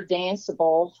more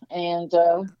danceable. And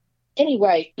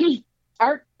anyway,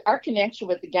 our connection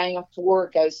with the Gang of Four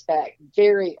goes back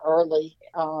very early.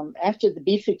 After the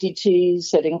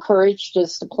B-52s had encouraged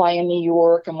us to play in New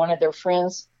York, and one of their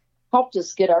friends helped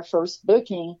us get our first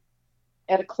booking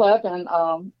at a club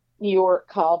in New York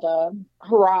called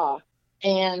Hurrah.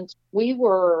 And we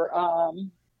were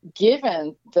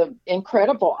given the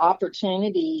incredible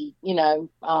opportunity,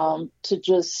 to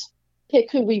just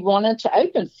pick who we wanted to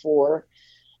open for.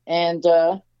 And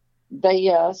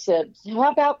they said,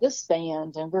 how about this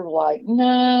band? And we were like,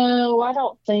 no, I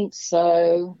don't think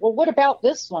so. Well, what about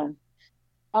this one?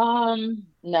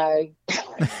 No.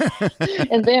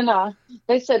 And then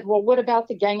they said, well, what about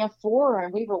the Gang of Four?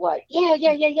 And we were like,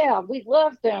 yeah. We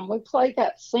loved them. We played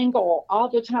that single all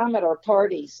the time at our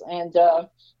parties. And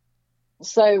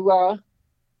so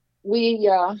we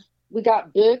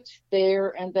got booked there.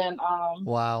 And then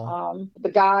Wow. the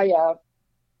guy,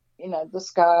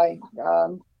 this guy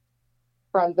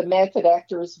from the Method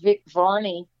Actors, Vic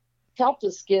Varney, helped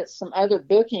us get some other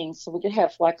bookings so we could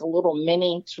have like a little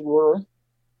mini tour.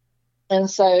 And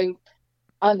so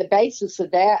on the basis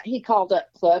of that, he called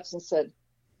up clubs and said,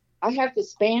 I have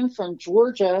this band from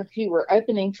Georgia who were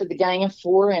opening for the Gang of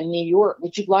Four in New York.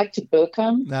 Would you like to book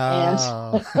them?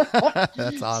 Oh,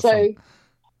 that's awesome. So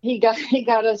he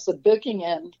got us a booking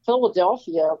in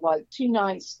Philadelphia like 2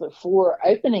 nights before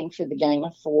opening for the Gang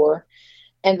of Four.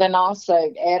 And then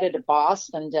also added a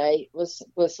Boston date with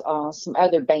some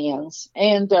other bands.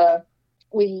 And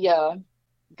we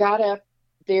got up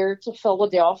there to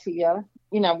Philadelphia.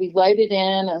 We loaded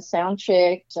in and sound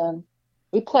checked and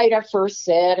we played our first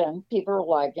set, and people were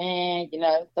like,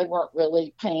 they weren't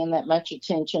really paying that much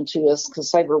attention to us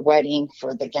because they were waiting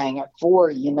for the Gang of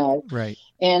Four, Right.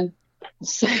 And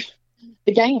so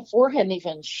the Gang of Four hadn't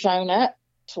even shown up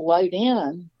to load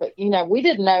in, but we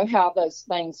didn't know how those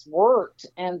things worked.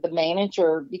 And the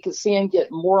manager, you could see him get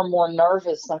more and more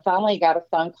nervous. And finally got a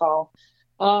phone call.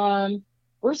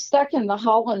 We're stuck in the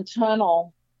Holland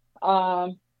Tunnel,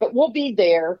 but we'll be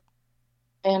there.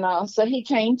 And so he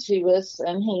came to us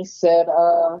and he said,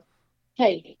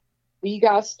 hey, will you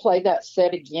guys play that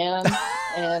set again?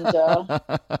 And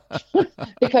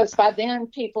because by then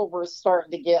people were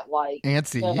starting to get like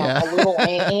antsy, a little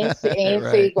antsy,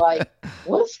 right. Like,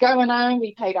 what's going on?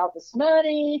 We paid all this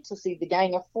money to see the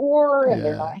Gang of Four, and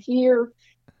they're not here.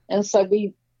 And so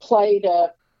we played.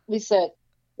 We said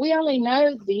we only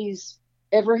know these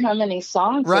ever how many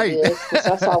songs right. it is because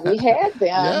that's all we had then.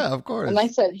 Yeah, of course.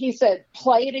 And he said,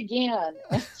 play it again.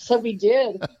 So we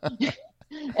did.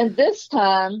 And this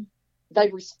time they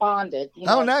responded.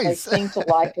 Oh, nice. They seemed to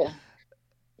like it.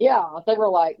 Yeah, they were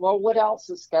like, "Well, what else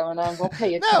is going on? We'll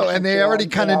pay attention." No, and they already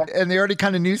kind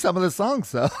of knew some of the songs,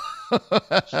 so.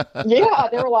 Yeah,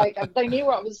 they were like, they knew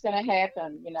what was going to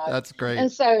happen. That's great.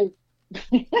 And so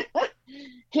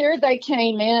here they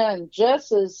came in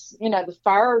just as the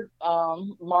fire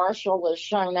marshal has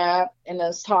shown up and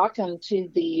is talking to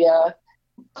the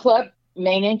club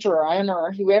manager or owner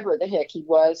or whoever the heck he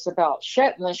was about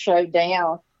shutting the show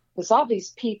down because all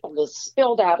these people just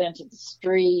spilled out into the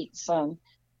streets, and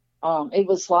it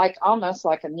was like almost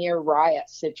like a near riot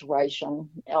situation,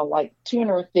 like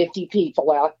 250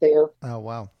 people out there. Oh,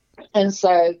 wow. And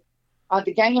so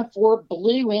the Gang of Four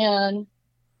blew in,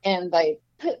 and they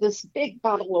put this big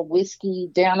bottle of whiskey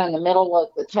down in the middle of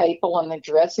the table in the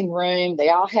dressing room. They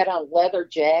all had on leather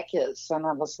jackets, and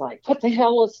I was like, what the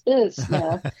hell is this?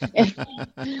 And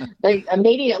they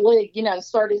immediately,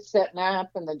 started setting up,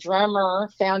 and the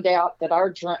drummer found out that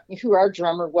who our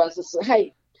drummer was. I said,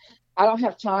 hey, I don't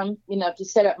have time, to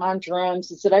set up my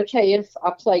drums. Is it okay if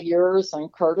I play yours?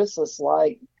 And Curtis was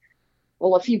like,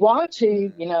 well, if you want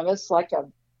to, it's like a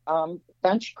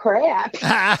bunch of crap.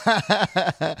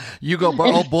 You go,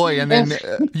 oh boy, and then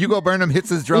Hugo Burnham hits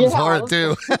his drums hard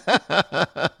too.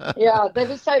 Yeah, they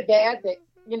were so bad that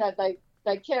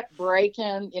they kept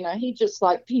breaking. He just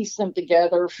like pieced them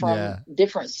together from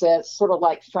different sets, sort of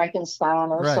like Frankenstein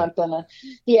or something. And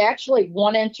he actually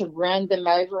wanted to run them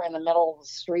over in the middle of the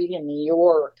street in New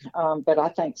York, but I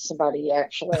think somebody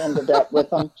actually ended up with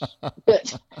them.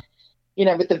 But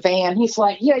with the van, he's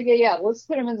like, yeah, let's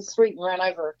put him in the street and run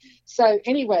over. So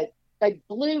anyway, they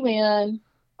blew in.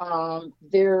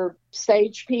 Their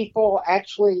stage people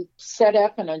actually set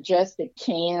up and adjusted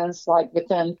cans like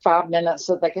within 5 minutes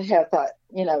so they could have that,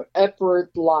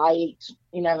 upward light,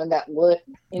 and that look,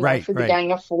 for the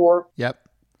Gang of Four. Yep.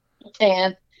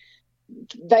 And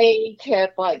they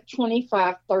had like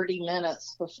 25, 30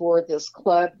 minutes before this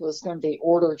club was going to be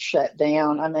ordered shut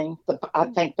down. I mean, I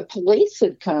think the police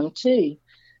had come too.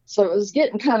 So it was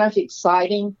getting kind of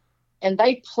exciting. And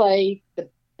they played the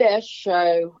best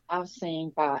show I've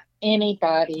seen by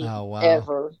anybody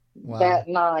ever that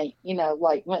night.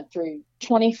 Went through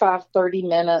 25, 30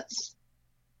 minutes,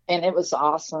 and it was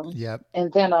awesome. Yep.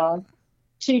 And then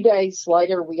 2 days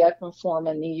later, we opened for them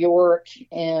in New York,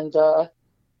 and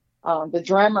the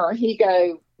drummer,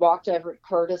 walked over at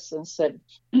Curtis and said,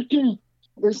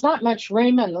 there's not much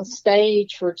room on the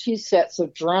stage for 2 sets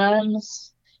of drums.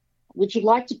 Would you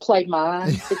like to play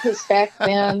mine? Because back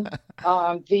then,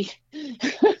 the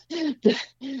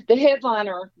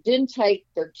headliner didn't take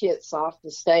their kits off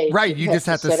the stage. Right, you just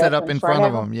have to set up in front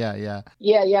of them. Yeah.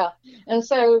 Yeah. And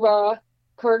so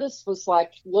Curtis was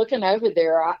like looking over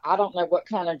there. I don't know what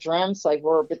kind of drums they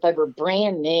were, but they were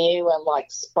brand new and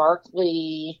like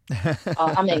sparkly.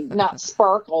 I mean, not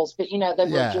sparkles, but they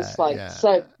were just like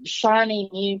so shiny,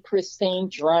 new, pristine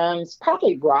drums.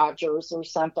 Probably Rogers or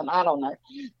something. I don't know,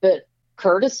 but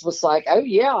Curtis was like, "Oh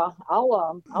yeah,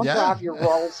 I'll drive your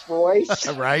Rolls Royce."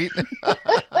 Right.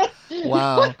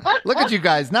 Wow. Look at you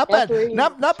guys. Not bad.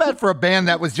 Not bad for a band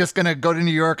that was just going to go to New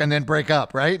York and then break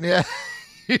up, right? Yeah.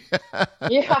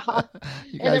 Yeah,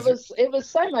 and it was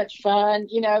so much fun,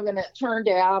 and it turned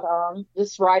out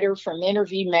this writer from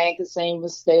Interview Magazine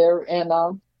was there,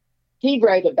 and he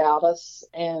wrote about us,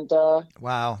 and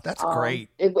wow, that's great.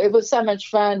 It was so much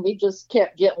fun. We just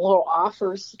kept getting little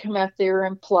offers to come out there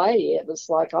and play. It was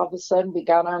like all of a sudden we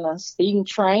got on a speeding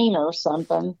train or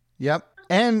something. Yep.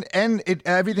 And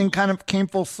everything kind of came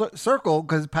full circle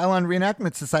because Pylon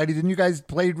Reenactment Society, didn't you guys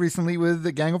played recently with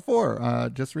the Gang of Four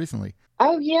just recently?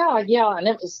 Oh, yeah, and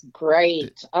it was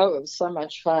great. Oh, it was so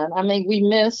much fun. I mean, we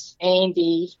miss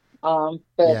Andy But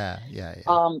Yeah.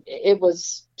 it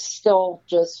was still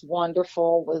just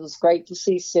wonderful. It was great to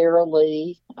see Sarah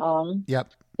Lee,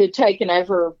 Yep. who'd taken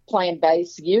over playing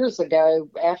bass years ago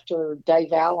after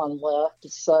Dave Allen left.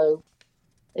 So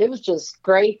it was just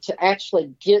great to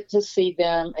actually get to see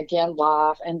them again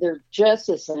live, and they're just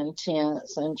as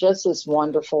intense and just as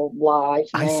wonderful live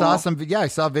now. I saw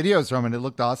videos from it. It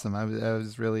looked awesome. I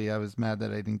was mad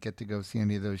that I didn't get to go see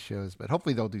any of those shows, but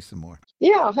hopefully they'll do some more.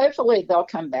 Yeah, hopefully they'll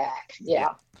come back. Yeah.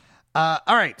 All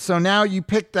right, so now you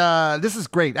picked. This is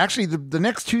great. Actually, the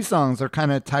next two songs are kind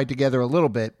of tied together a little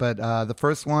bit, but the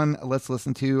first one, let's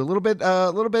listen to a little bit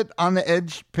on the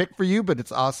edge pick for you, but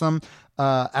it's awesome.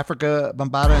 Africa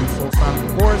Bambaataa and Soul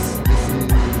Sonic Force. This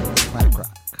is Planet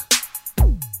Rock.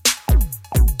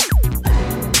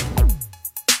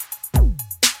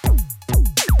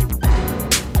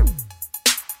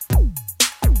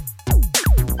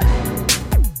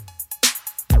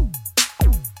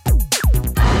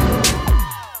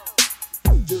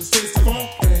 Just taste the funk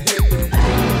and hit me.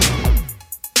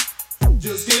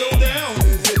 Just get on down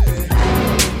and hit me.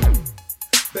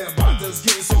 Bambaataa's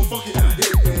getting so funky now,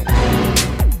 hit me.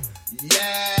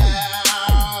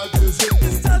 Yeah, just hit me.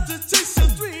 It's time to chase your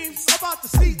dreams about the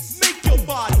seats. Make your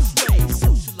body sway,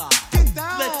 socialize. Get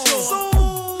down. Let your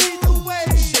soul lead the way.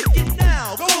 Shake it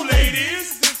now. Go,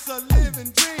 ladies. It's a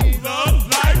living dream. Love,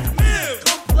 life, live.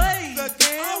 Come play the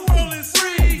game. Our world is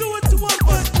free. Do it to us,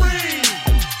 but free.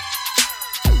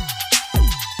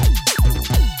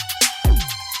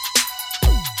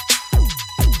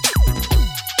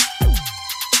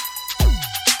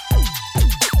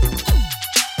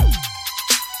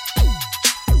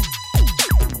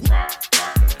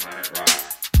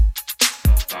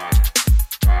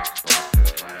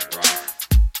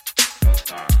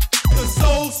 The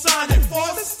Soul Sonic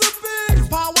Force is the big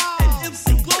power. And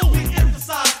MC Glow, we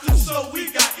emphasize this show.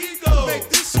 We got ego. Make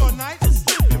this your night. Just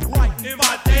live it right in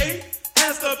my day.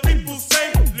 As the people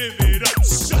say, live it up.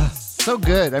 So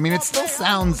good. I mean, it still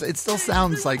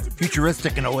sounds like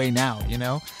futuristic in a way now. You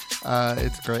know,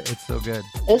 it's great. It's so good.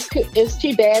 It's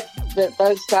too bad that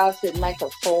those guys didn't make a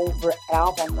full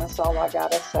album. That's all I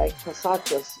gotta say, because I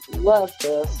just love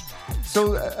this.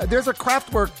 So there's a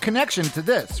Kraftwerk connection to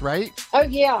this, right? Oh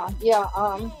yeah.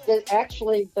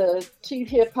 Actually, the two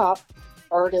hip hop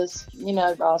artists,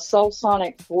 Soul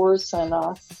Sonic Force and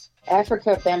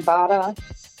Africa Bambaataa,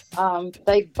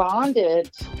 they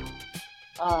bonded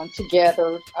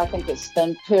together. I think it's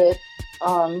been put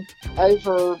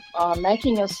over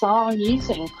making a song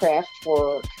using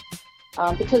Kraftwerk,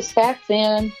 because back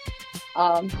then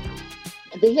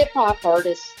the hip hop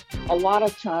artists, a lot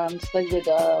of times they would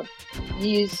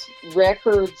use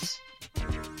records,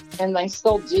 and they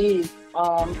still do,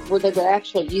 where they would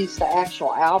actually use the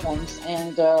actual albums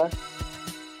and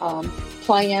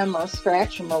play them or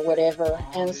scratch them or whatever.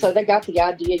 And so they got the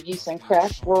idea of using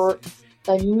Kraftwerk.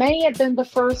 They may have been the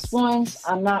first ones,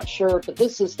 I'm not sure, but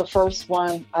this is the first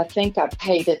one I think I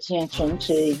paid attention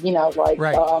to,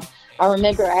 Right. I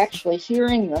remember actually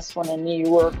hearing this one in New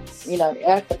York,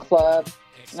 at the club.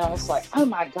 And I was like, oh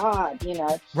my God,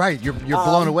 Right. You're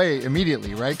blown away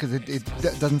immediately, right? Because it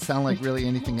doesn't sound like really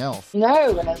anything else.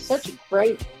 No, and it's such a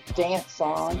great dance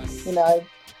song,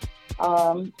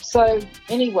 So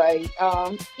anyway,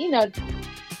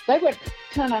 they would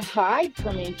kind of hide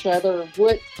from each other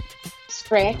what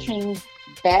scratching,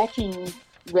 backing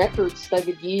records they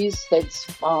would use. They'd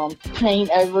paint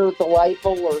over the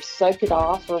label or soak it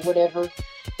off or whatever.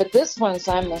 But this one's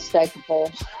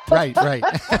unmistakable. Right. And,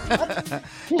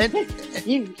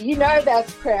 you know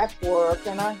that's Kraftwerk,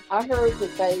 and I heard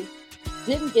that they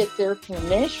didn't get their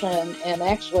permission and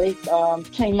actually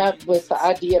came up with the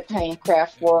idea of paying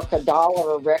Kraftwerk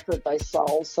 $1 a record they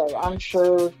sold. So I'm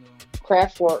sure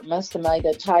Kraftwerk must have made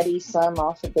a tidy sum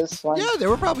off of this one. yeah, they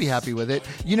were probably happy with it.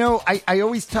 I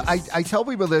always I tell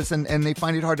people this, and they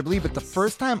find it hard to believe, but the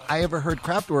first time I ever heard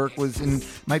Kraftwerk was in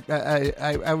my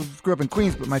I grew up in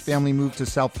Queens, but my family moved to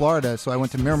South Florida, so I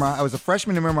went to Miramar. I was a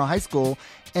freshman in Miramar High School,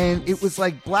 and it was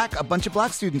like a bunch of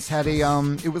black students had a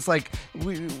it was like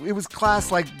it was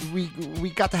class, like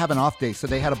we got to have an off day, so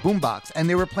they had a boombox and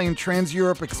they were playing Trans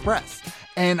Europe Express.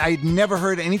 And I'd never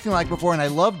heard anything like before, and I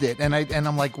loved it. And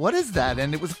I'm like, what is that?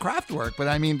 And it was Kraftwerk, but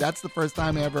I mean, that's the first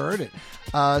time I ever heard it.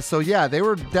 So yeah, they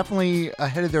were definitely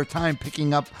ahead of their time,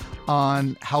 picking up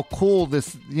on how cool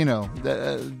this,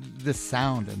 this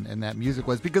sound and that music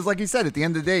was. Because, like you said, at the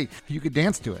end of the day, you could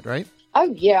dance to it, right?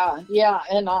 Oh yeah,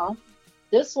 and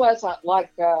this was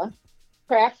like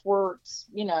Kraftwerk's,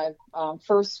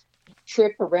 first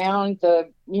trip around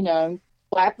the,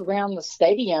 flap around the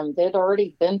stadium. They'd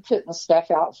already been putting stuff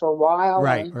out for a while.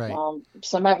 Right, and, right.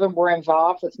 Some of them were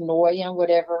involved with Noy and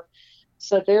whatever.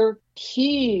 So they're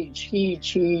huge,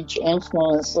 huge, huge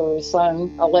influencers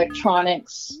on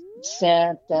electronics,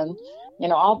 synth, and,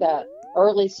 all that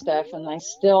early stuff. And they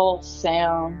still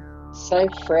sound so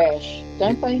fresh,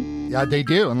 don't they? Yeah, they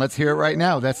do. And let's hear it right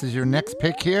now. This is your next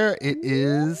pick here. It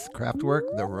is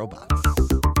Kraftwerk, The Robots.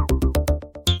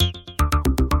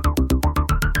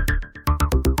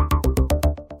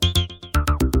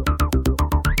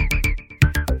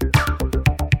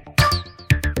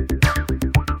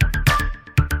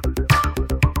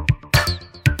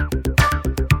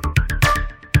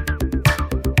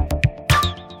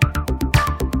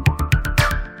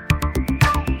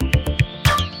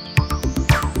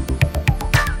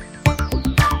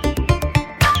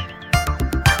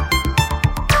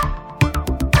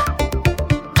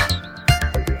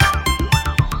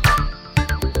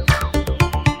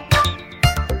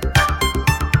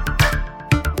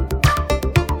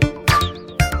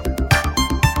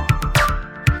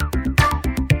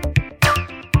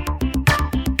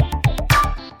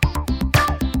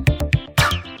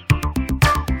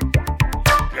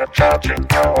 Charging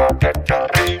our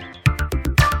battery,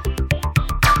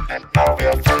 and now we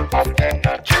are full of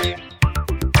energy.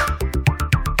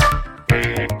 We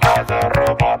are the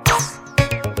robots.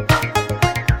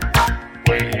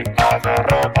 We are the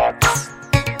robots.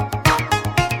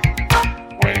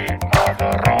 We are the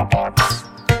robots.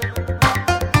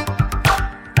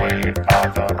 We are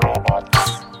the robots.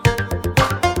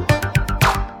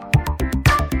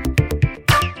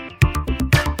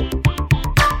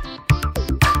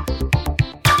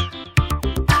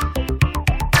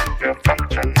 We're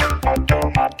functioning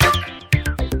automatic,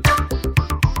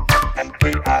 and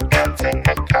we are dancing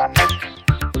mechanic.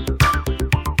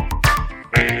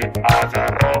 We are the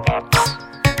robots.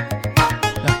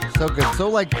 Yeah, so good.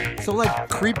 So like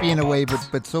creepy in a way,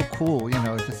 but so cool. It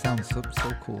just sounds so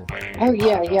cool. Oh,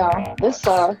 yeah. This,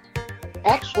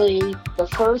 actually, the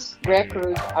first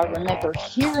record I remember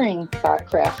hearing by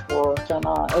Kraftwerk, and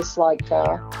it's like,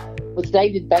 with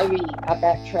David Bowie, I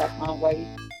backtracked my way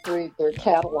through their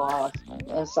catalog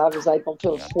as I was able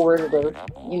to afford it,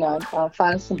 or,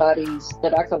 find somebody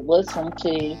that I could listen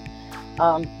to.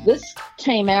 This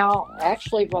came out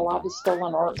actually while I was still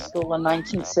in art school in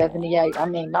 1978.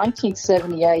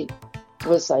 1978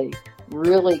 was a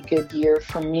really good year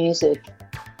for music.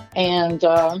 And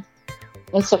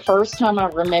it's the first time I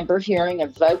remember hearing a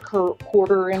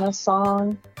vocoder in a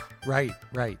song. Right.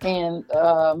 And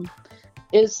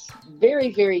it's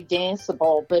very, very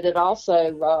danceable, but it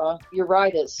also, you're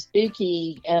right, it's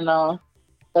spooky, and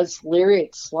those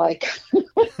lyrics like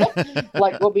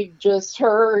what we just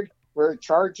heard, we're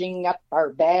charging up our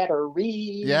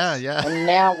batteries. Yeah. And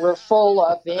now we're full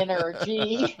of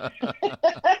energy.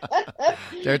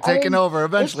 They're taking over.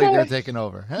 Eventually, they're taking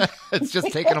over. It's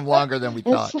just taking them longer than we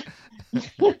thought.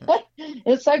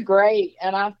 It's so great.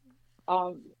 And I,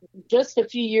 just a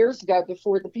few years ago,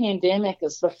 before the pandemic,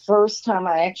 is the first time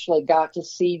I actually got to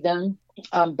see them.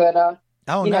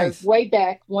 Nice. Way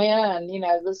back when,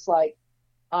 this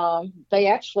they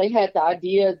actually had the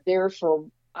idea there for,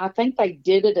 I think they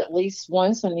did it at least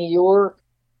once in New York,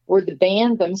 where the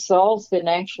band themselves didn't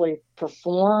actually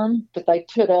perform, but they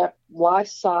put up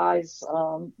life-size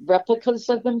replicas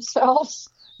of themselves.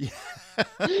 Yeah.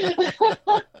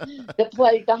 That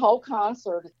played the whole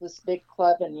concert at this big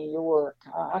club in New York.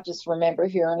 I just remember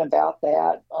hearing about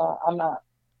that. I'm not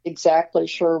exactly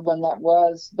sure when that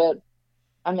was, but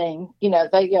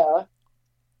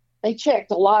they checked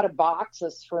a lot of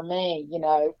boxes for me,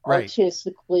 Right.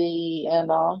 artistically, and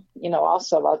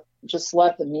also I just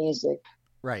love the music.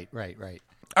 Right.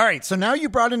 All right, so now you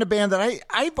brought in a band that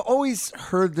I've always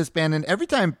heard this band, and every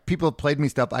time people have played me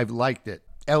stuff, I've liked it.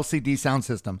 LCD Sound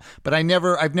System, but I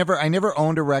never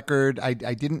owned a record. I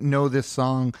didn't know this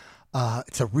song.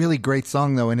 It's a really great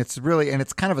song though, and it's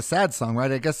kind of a sad song,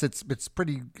 right? I guess it's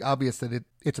pretty obvious that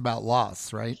it's about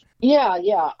loss, right?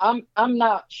 Yeah. I'm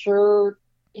not sure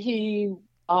who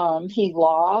he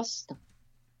lost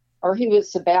or who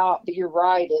it's about, but you're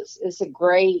right. It's a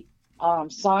great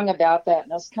song about that,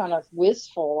 and it's kind of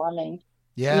wistful.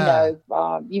 Yeah.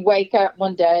 You wake up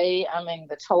one day,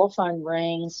 the telephone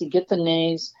rings, you get the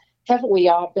news. Haven't we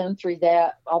all been through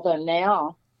that? Although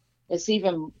now it's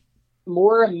even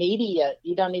more immediate.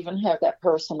 You don't even have that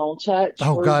personal touch.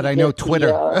 Oh, God, I know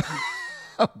Twitter.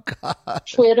 Oh, God.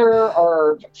 Twitter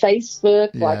or Facebook.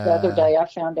 Yeah. Like the other day, I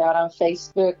found out on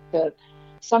Facebook that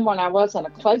someone I wasn't a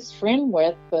close friend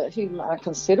with, but whom I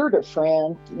considered a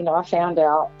friend, I found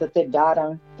out that they died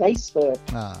on Facebook.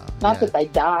 Not that they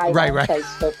died on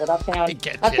Facebook, but I found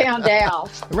out.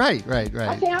 Right.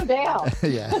 I found out.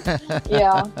 Yeah.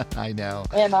 Yeah. I know.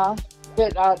 And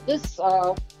but this,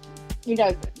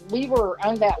 we were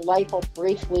on that label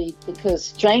briefly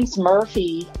because James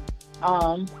Murphy,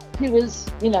 who was,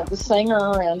 the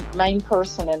singer and main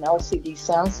person in LCD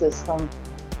Sound System,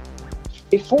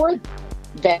 before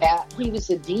that, he was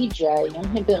a DJ and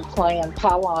had been playing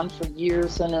Pylon for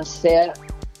years in a set.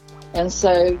 And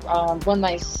so when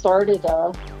they started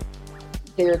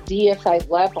their DFA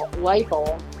label,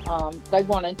 they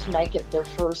wanted to make it their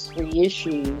first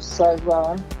reissue. So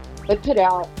they put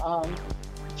out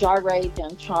Gyrate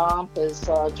and Chomp as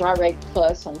Gyrate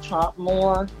Plus and Chomp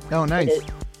More. Oh, nice. It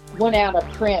went out of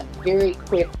print very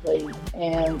quickly.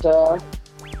 And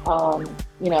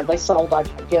they sold, I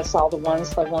guess, all the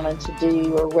ones they wanted to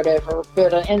do or whatever.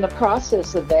 But in the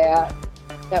process of that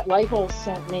label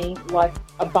sent me like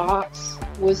a box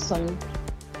with some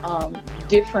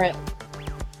different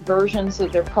versions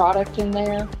of their product in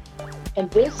there. And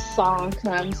this song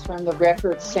comes from the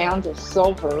record Sound of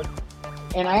Silver.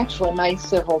 And I actually made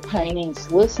several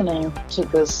paintings listening to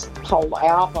this whole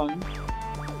album.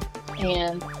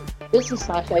 And this is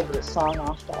my favorite song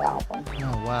off the album.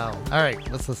 Oh, wow. All right,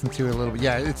 let's listen to it a little bit.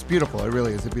 Yeah, it's beautiful. It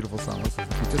really is a beautiful song. Let's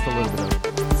listen to just a little bit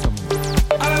of some.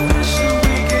 I wish that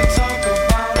we could talk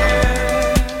about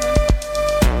it,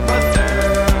 but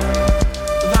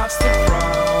that's the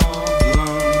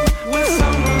problem. With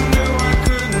someone new, I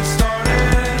couldn't start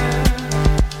it.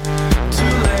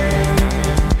 Too late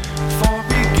for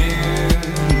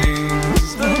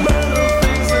beginnings. The little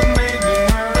things that made me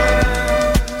nervous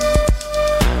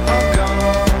are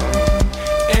gone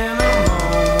in a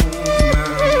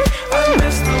moment. I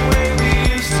miss the way we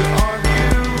used to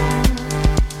argue.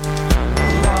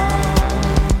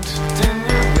 Locked in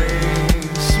your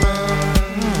basement.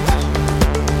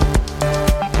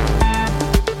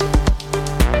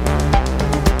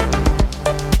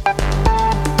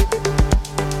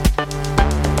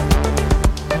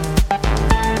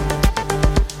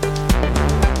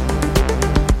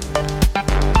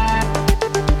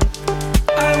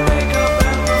 I wake up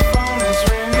and the phone is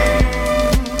ringing.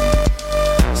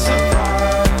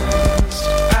 Surprised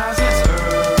as it's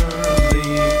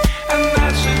early, and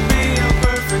that should be a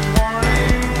perfect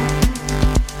warning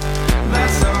that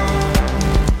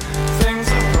something's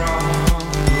a problem.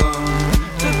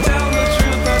 To tell the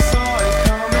truth, I saw it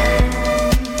coming.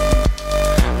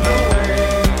 The way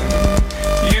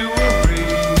you were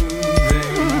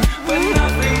breathing, but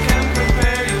nothing can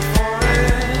prepare you for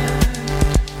it.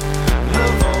 The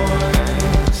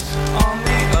voice on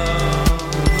the other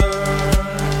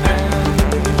end.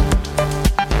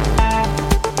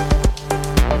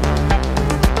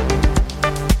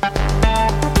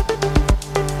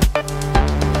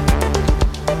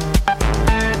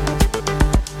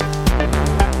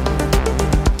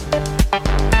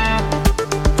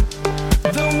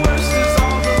 The worst is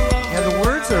all the love. Yeah, the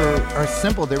words are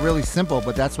simple. They're really simple,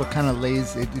 but that's what kind of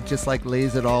lays it just like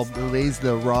lays it all, lays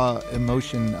the raw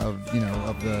emotion of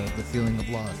of the feeling of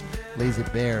loss, lays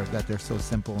it bare that they're so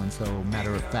simple and so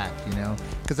matter of fact,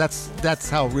 because that's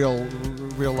how real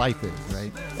life is,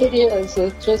 right? It is.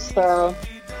 It's just,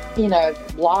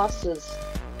 loss is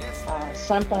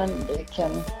something that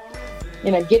can,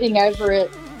 getting over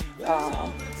it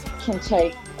can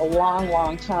take a long,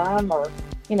 long time, or,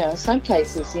 in some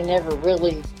cases you never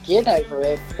really get over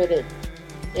it, but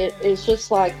it's just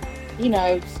like, you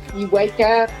wake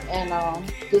up and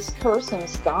this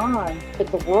person's gone, but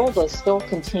the world is still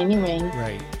continuing.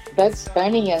 Right. Bugs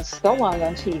Bunny is still on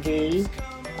TV.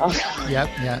 Yep.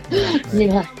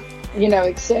 Right.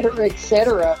 Et cetera, et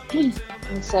cetera. And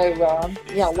so,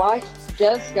 life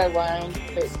does go on,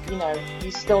 but,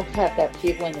 you still have that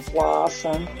feeling of loss,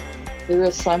 and there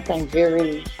is something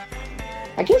very,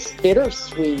 I guess,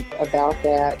 bittersweet about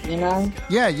that,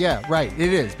 Yeah, right.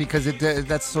 It is, because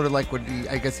that's sort of like what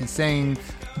I guess he's saying.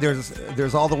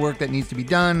 There's all the work that needs to be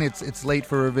done. It's late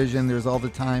for revision. There's all the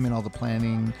time and all the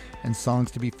planning and songs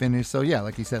to be finished. So yeah,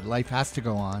 like you said, life has to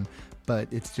go on, but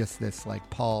it's just this like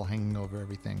pall hanging over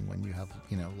everything when you have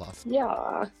lost.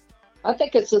 Yeah, I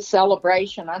think it's a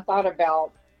celebration. I thought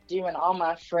about doing All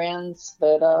My Friends,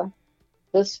 but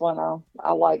this one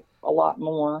I like a lot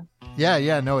more.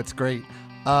 Yeah, no, it's great.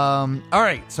 All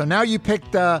right, so now you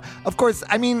picked, of course,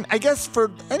 I mean, I guess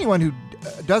for anyone who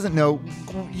doesn't know,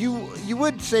 you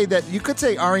would say that you could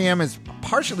say REM is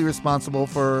partially responsible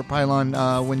for Pylon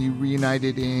when you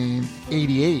reunited in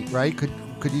 '88, right?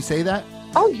 Could you say that?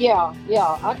 Oh yeah.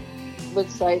 would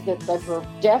say that they were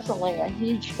definitely a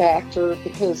huge factor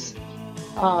because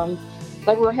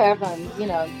they were having,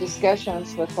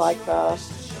 discussions with like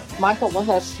Michael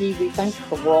Lahusky. We think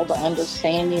the world of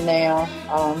understanding now.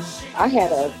 I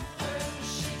had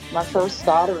my first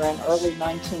daughter in early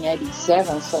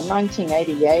 1987, so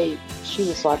 1988 she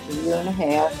was like a year and a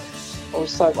half or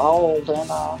so old, and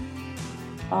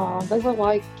they were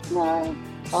like,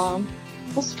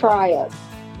 let's try it.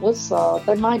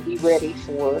 They might be ready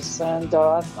for us. And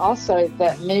also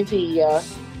that movie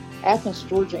Athens,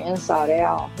 Georgia Inside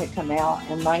Out had come out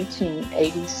in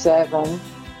 1987.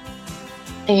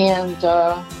 And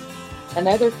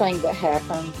another thing that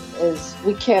happened is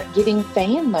we kept getting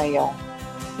fan mail.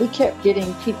 We kept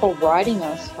getting people writing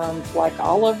us from like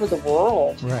all over the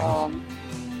world, Right.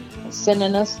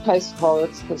 Sending us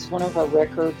postcards, because one of our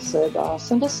records said,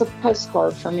 send us a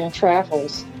postcard from your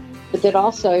travels. But they'd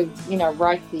also,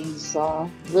 write these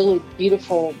really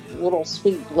beautiful little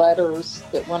sweet letters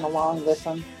that went along with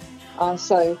them.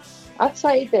 So I'd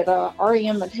say that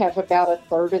REM would have about a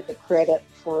third of the credit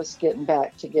for us getting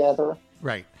back together.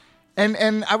 Right.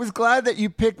 And I was glad that you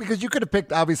picked, because you could have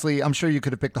picked, obviously, I'm sure you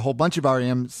could have picked a whole bunch of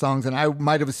REM songs, and I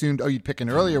might have assumed, you'd pick an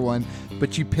earlier one,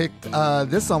 but you picked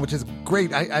this song, which is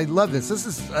great. I love this. This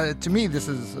is, to me, this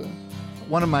is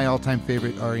one of my all-time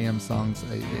favorite REM songs.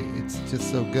 It's just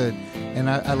so good. And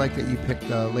I like that you picked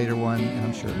a later one, and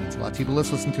I'm sure it means a lot to you. But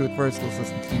let's listen to it first. Let's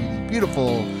listen to the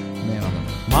beautiful Man on the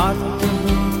Moon. Martin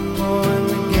Luther in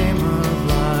the game of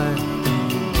life.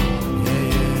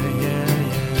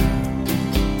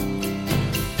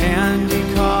 Andy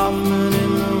Kaufman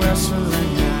in the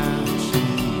wrestling match.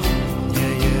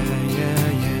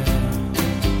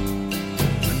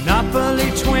 Monopoly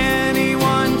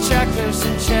 21, checkers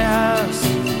and chess.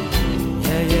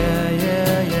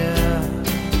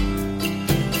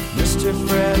 Mr.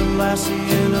 Fred Lassie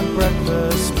in a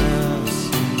breakfast mess.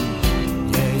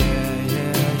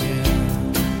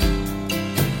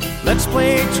 Let's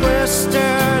play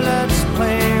Twister, let's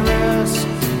play Risk.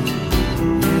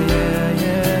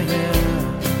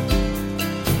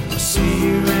 I'll see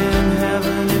you in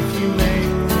heaven if you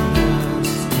make the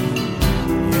list.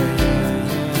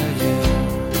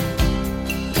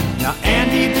 Now,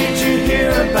 Andy, did you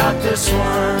hear about this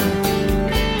one?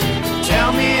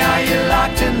 Tell me, are you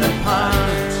locked in the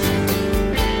punch?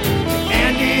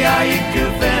 Andy, are you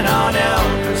goofing on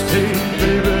Elvis too,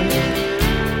 baby?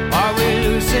 Are we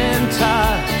losing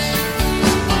touch?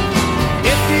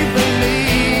 If you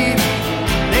believe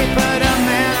they put a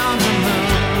man on the moon,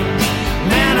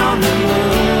 man on the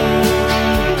moon.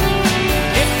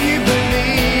 If you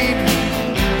believe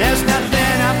there's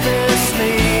nothing up his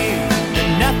sleeve, then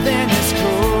nothing is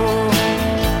cool.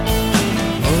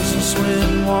 Moses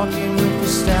went walking with the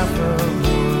staff of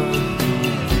wood.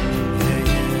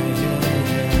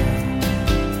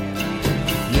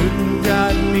 Newton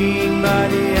got mean by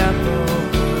the apple.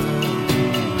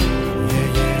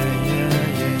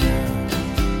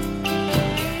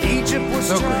 Egypt was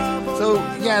So great. troubled So,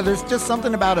 by the yeah, there's just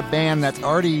something about a band that's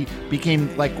already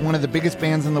became like one of the biggest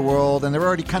bands in the world, and they're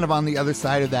already kind of on the other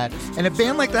side of that. And a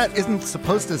band like that isn't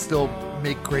supposed to still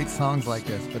make great songs like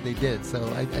this, but they did. So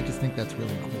I just think that's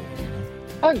really cool.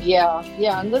 Oh, yeah.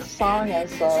 And this song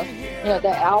is,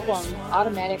 the album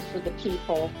Automatic for the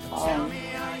People.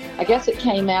 I guess it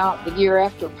came out the year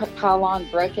after Pylon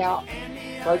broke up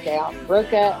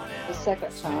the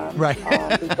second time. Right.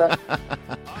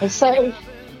 And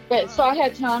so I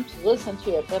had time to listen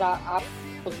to it, but I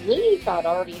believe I'd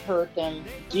already heard them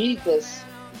do this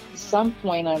at some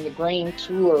point on the Green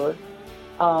Tour.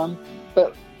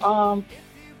 But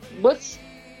what's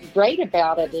great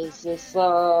about it is this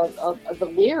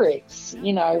the lyrics.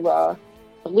 The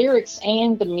lyrics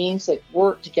and the music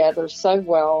work together so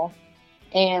well.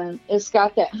 And it's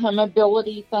got that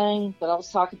hummability thing that I was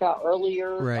talking about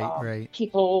earlier. Right.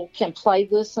 People can play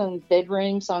this in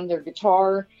bedrooms on their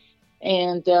guitar,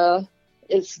 and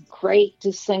it's great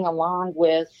to sing along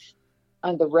with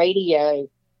on the radio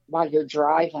while you're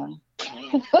driving.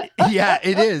 Yeah,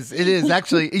 it is. It is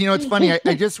actually. It's funny.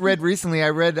 I just read recently.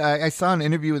 I saw an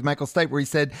interview with Michael Stipe where he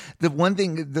said one of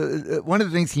the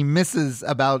things he misses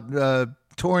about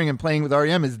touring and playing with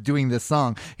REM is doing this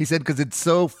song. He said because it's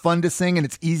so fun to sing and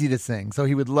it's easy to sing. So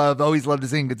he would always love to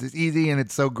sing because it's easy and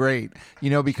it's so great.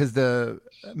 Because the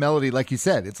melody, like you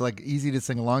said, it's like easy to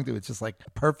sing along to. It's just like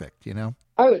perfect.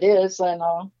 Oh, it is, and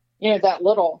that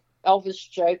little Elvis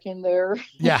joke in there.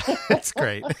 Yeah, it's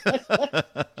great.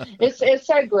 It's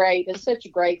so great. It's such a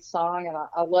great song, and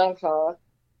I love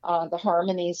the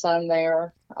harmonies on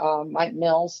there. Mike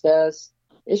Mills does.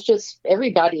 It's just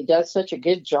everybody does such a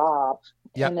good job.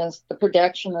 Yep. And the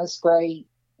production is great.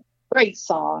 Great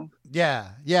song.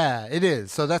 Yeah, it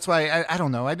is. So that's why I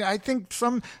don't know. I think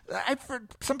some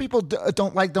people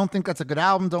don't think that's a good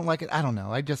album. Don't like it. I don't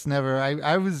know. I just never.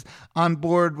 I was on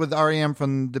board with REM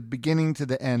from the beginning to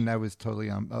the end. I was totally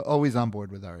always on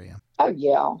board with REM. Oh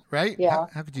yeah, Right? yeah.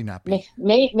 How could you not be?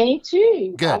 Me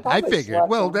too. Good. I've I always figured.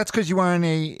 loved Well, them. that's because you aren't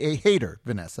a hater,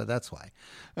 Vanessa. That's why.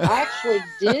 I actually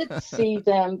did see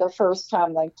them the first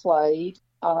time they played.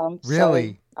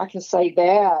 Really? So I can say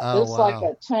that. Oh, There's like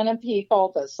wow. a ton of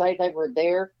people that say they were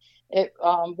there.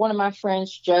 One of my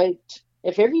friends joked,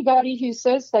 if everybody who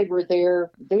says they were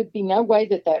there would be no way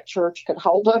that church could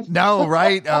hold them. No,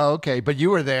 right? Oh, okay. But you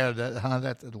were there.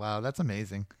 Wow. That's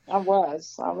amazing. I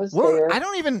was Well, there. I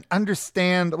don't even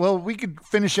understand. Well, we could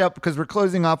finish up because we're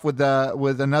closing off with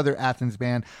another Athens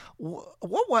band.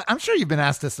 What? I'm sure you've been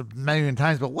asked this a million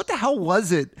times, but what the hell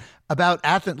was it about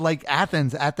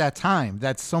Athens at that time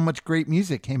that so much great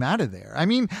music came out of there? I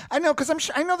mean, I know because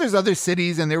I know there's other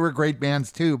cities and there were great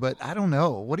bands too, but I don't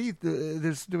know. What do you?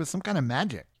 There was some kind of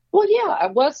magic. Well, yeah,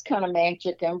 it was kind of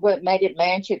magic, and what made it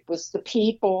magic was the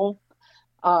people.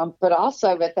 But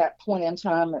also at that point in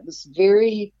time, it was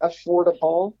very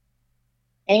affordable.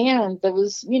 And there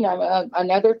was,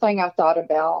 another thing I thought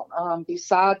about,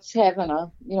 besides having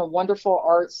a, wonderful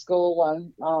art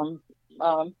school and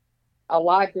a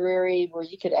library where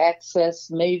you could access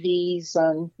movies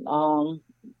and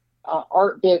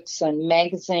art books and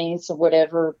magazines or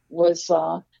whatever was,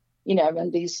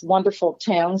 and these wonderful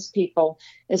townspeople,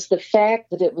 is the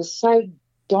fact that it was so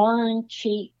darn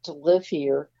cheap to live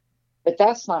here. But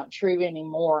that's not true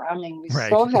anymore. I mean, we Right.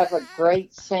 still have a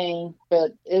great scene,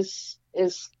 but it's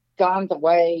gone the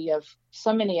way of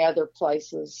so many other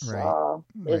places. Right.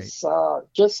 It's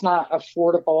just not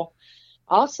affordable.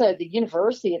 Also, the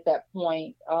university at that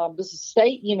point was a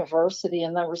state university,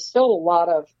 and there were still a lot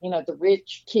of, the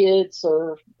rich kids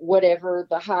or whatever,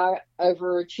 the high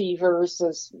overachievers,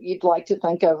 as you'd like to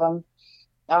think of them,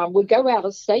 would go out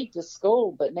of state to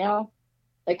school. But now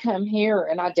they come here,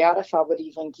 and I doubt if I would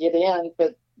even get in.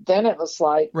 But then it was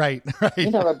like, Right.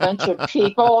 a bunch of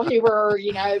people who were,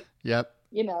 Yep.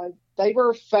 they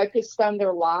were focused on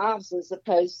their lives as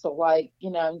opposed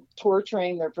to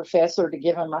torturing their professor to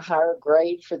give them a higher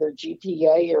grade for their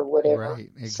GPA or whatever. Right.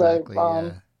 Exactly.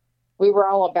 So we were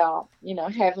all about,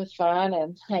 having fun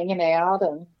and hanging out,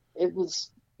 and it was,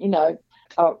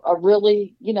 a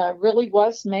really, really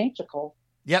was magical.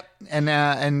 Yep,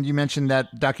 and you mentioned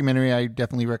that documentary. I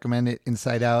definitely recommend it,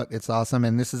 Inside Out. It's awesome,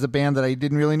 and this is a band that I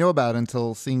didn't really know about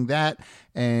until seeing that.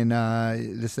 And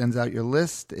this ends out your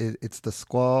list. It's the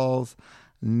Squalls.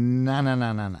 Na na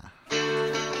na na na.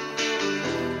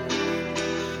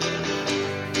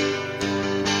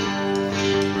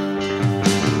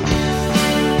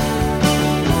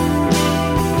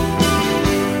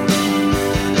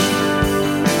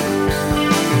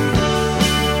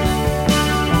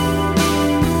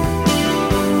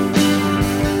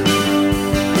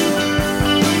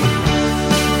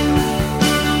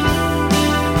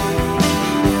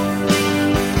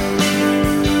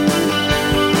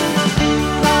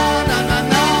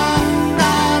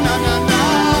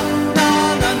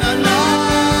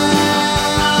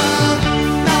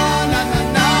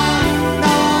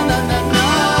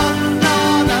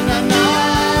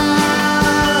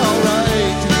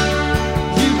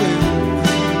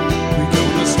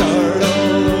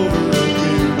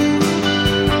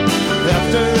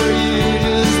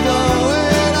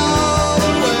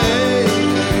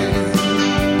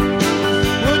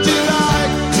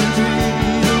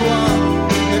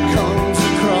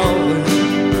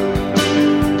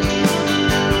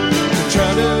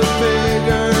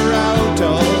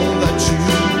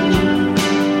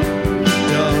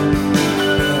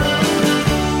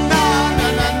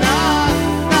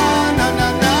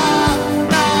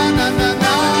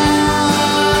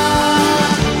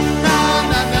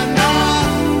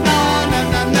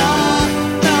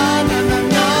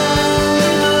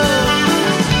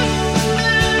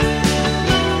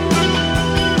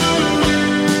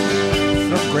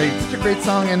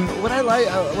 Song. And what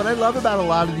I love about a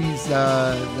lot of these the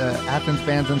Athens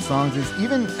bands and songs is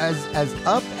even as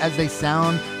up as they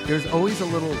sound, there's always a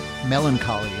little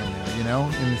melancholy in there,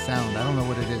 in the sound. I don't know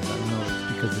what it is. I don't know if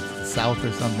it's because it's the South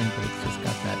or something, but it's just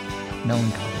got that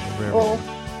melancholy over everything. Well,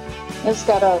 it's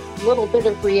got a little bit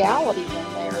of reality in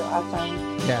there, I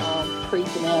think, Yeah.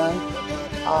 creeping in,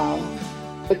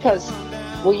 because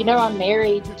Well, you know, I'm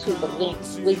married to the lead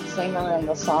singer and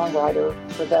the songwriter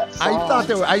for that song. I thought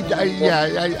there.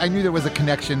 I knew there was a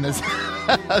connection.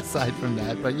 Aside from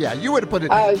that, but yeah, you would have put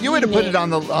it. You would have put it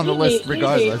on the list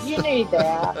regardless. You need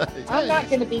that. I'm not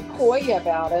going to be coy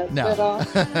about it. No.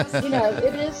 But you know,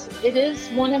 it is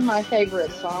one of my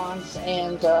favorite songs,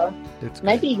 and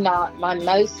maybe not my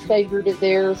most favorite of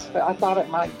theirs, but I thought it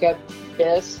might go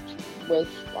best with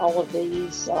all of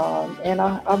these. And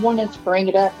I wanted to bring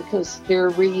it up because they're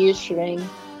reissuing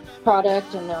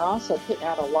product, and they're also putting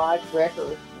out a live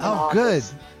record. Oh, good.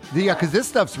 Yeah, because this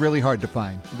stuff's really hard to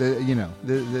find.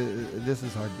 This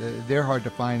is hard. They're hard to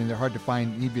find, and they're hard to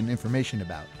find even information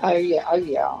about. Oh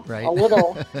yeah. Right.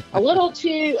 A little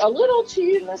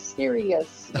too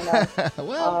mysterious. You know.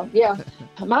 Well, yeah.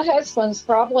 My husband's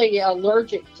probably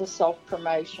allergic to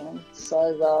self-promotion,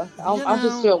 so I'll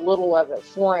just do a little of it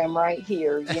for him right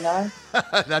here. You know.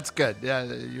 That's good. Yeah,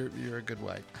 you're a good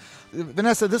wife.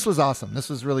 Vanessa, this was awesome. This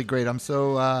was really great. I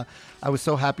was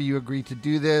so happy you agreed to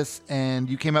do this, and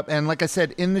you came up. And like I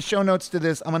said, in the show notes to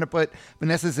this, I'm going to put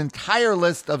Vanessa's entire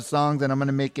list of songs, and I'm going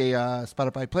to make a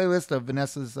Spotify playlist of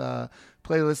Vanessa's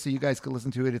playlist so you guys can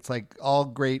listen to it. It's like all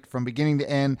great from beginning to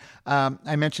end.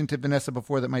 I mentioned to Vanessa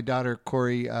before that my daughter,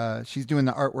 Corey, she's doing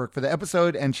the artwork for the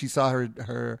episode, and she saw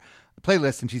her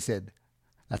playlist, and she said,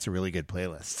 "That's a really good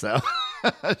playlist." So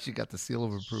she got the seal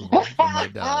of approval from my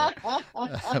daughter,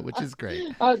 which is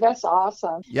great. Oh, that's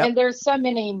awesome. Yep. And there's so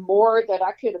many more that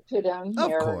I could have put in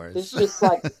here. Of course. It's just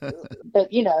like,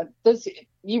 but you know,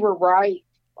 you were right.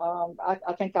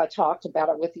 I think I talked about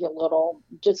it with you a little,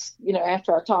 just, you know,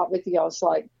 after I talked with you, I was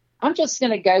like, I'm just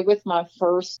going to go with my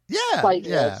first playlist.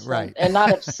 Yeah, right. and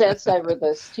not obsess over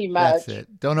this too much. That's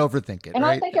it. Don't overthink it. And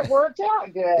right? I think it worked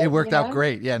out good. It worked out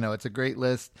great. Yeah, no, it's a great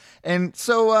list. And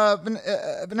so,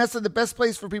 Vanessa, the best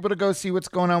place for people to go see what's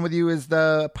going on with you is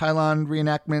the Pylon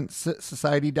Reenactment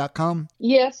Society.com.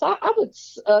 Yes, I would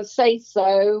say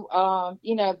so.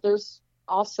 You know, there's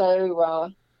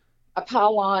also a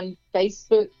Pylon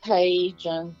Facebook page,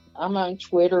 and I'm on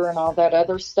Twitter and all that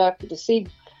other stuff. But to see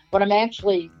what I'm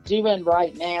actually doing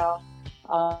right now,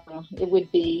 it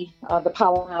would be the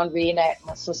Pylon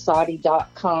Reenactment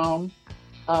Society.com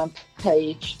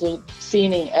page to see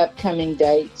any upcoming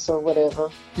dates or whatever.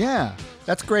 Yeah,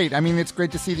 that's great. I mean, it's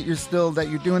great to see that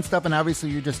you're doing stuff, and obviously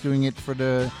you're just doing it for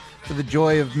the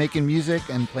joy of making music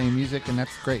and playing music, and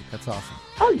that's great. That's awesome.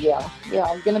 Oh yeah,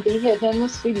 I'm going to be heading in the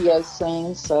studio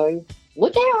soon, so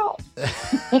look out.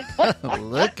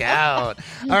 Look out.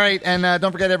 All right. And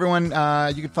don't forget, everyone,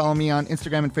 you can follow me on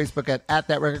Instagram and Facebook at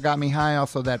That Record Got Me High.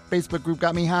 Also, that Facebook group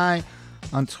Got Me High.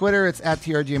 On Twitter, it's at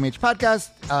TRGMH Podcast.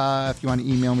 If you want to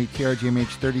email me,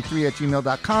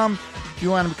 trgmh33@gmail.com. If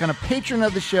you want to become a patron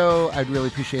of the show, I'd really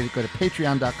appreciate it. Go to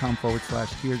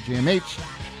patreon.com/TRGMH.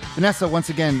 Vanessa, once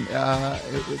again,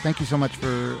 thank you so much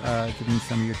for giving me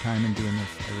some of your time and doing this.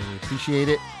 I really appreciate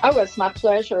it. Oh, it's my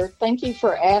pleasure. Thank you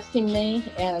for asking me.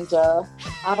 And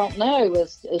I don't know,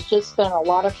 it's just been a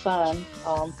lot of fun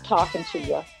talking to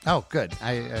you. Oh, good.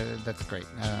 That's great.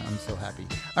 I'm so happy.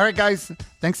 All right, guys.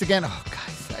 Thanks again. Oh,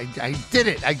 guys, I did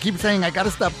it. I keep saying I got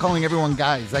to stop calling everyone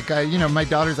guys. Like, my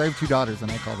daughters, I have 2 daughters,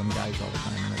 and I call them guys all the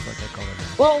time. And that's like I call them.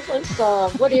 Well, it's,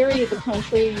 what area of the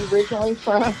country are you originally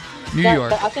from? New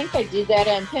York. I think they do that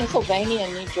in Pennsylvania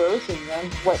and New Jersey and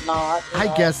whatnot.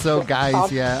 I guess so,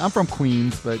 guys. Yeah, I'm from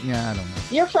Queens, but yeah, I don't know.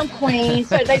 You're from Queens,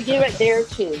 so they do it there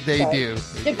too. They do.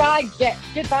 Goodbye,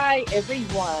 goodbye,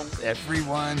 everyone.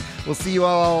 Everyone. We'll see you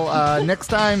all next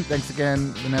time. Thanks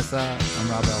again, Vanessa. I'm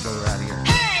Rob Elbow. We're out of here.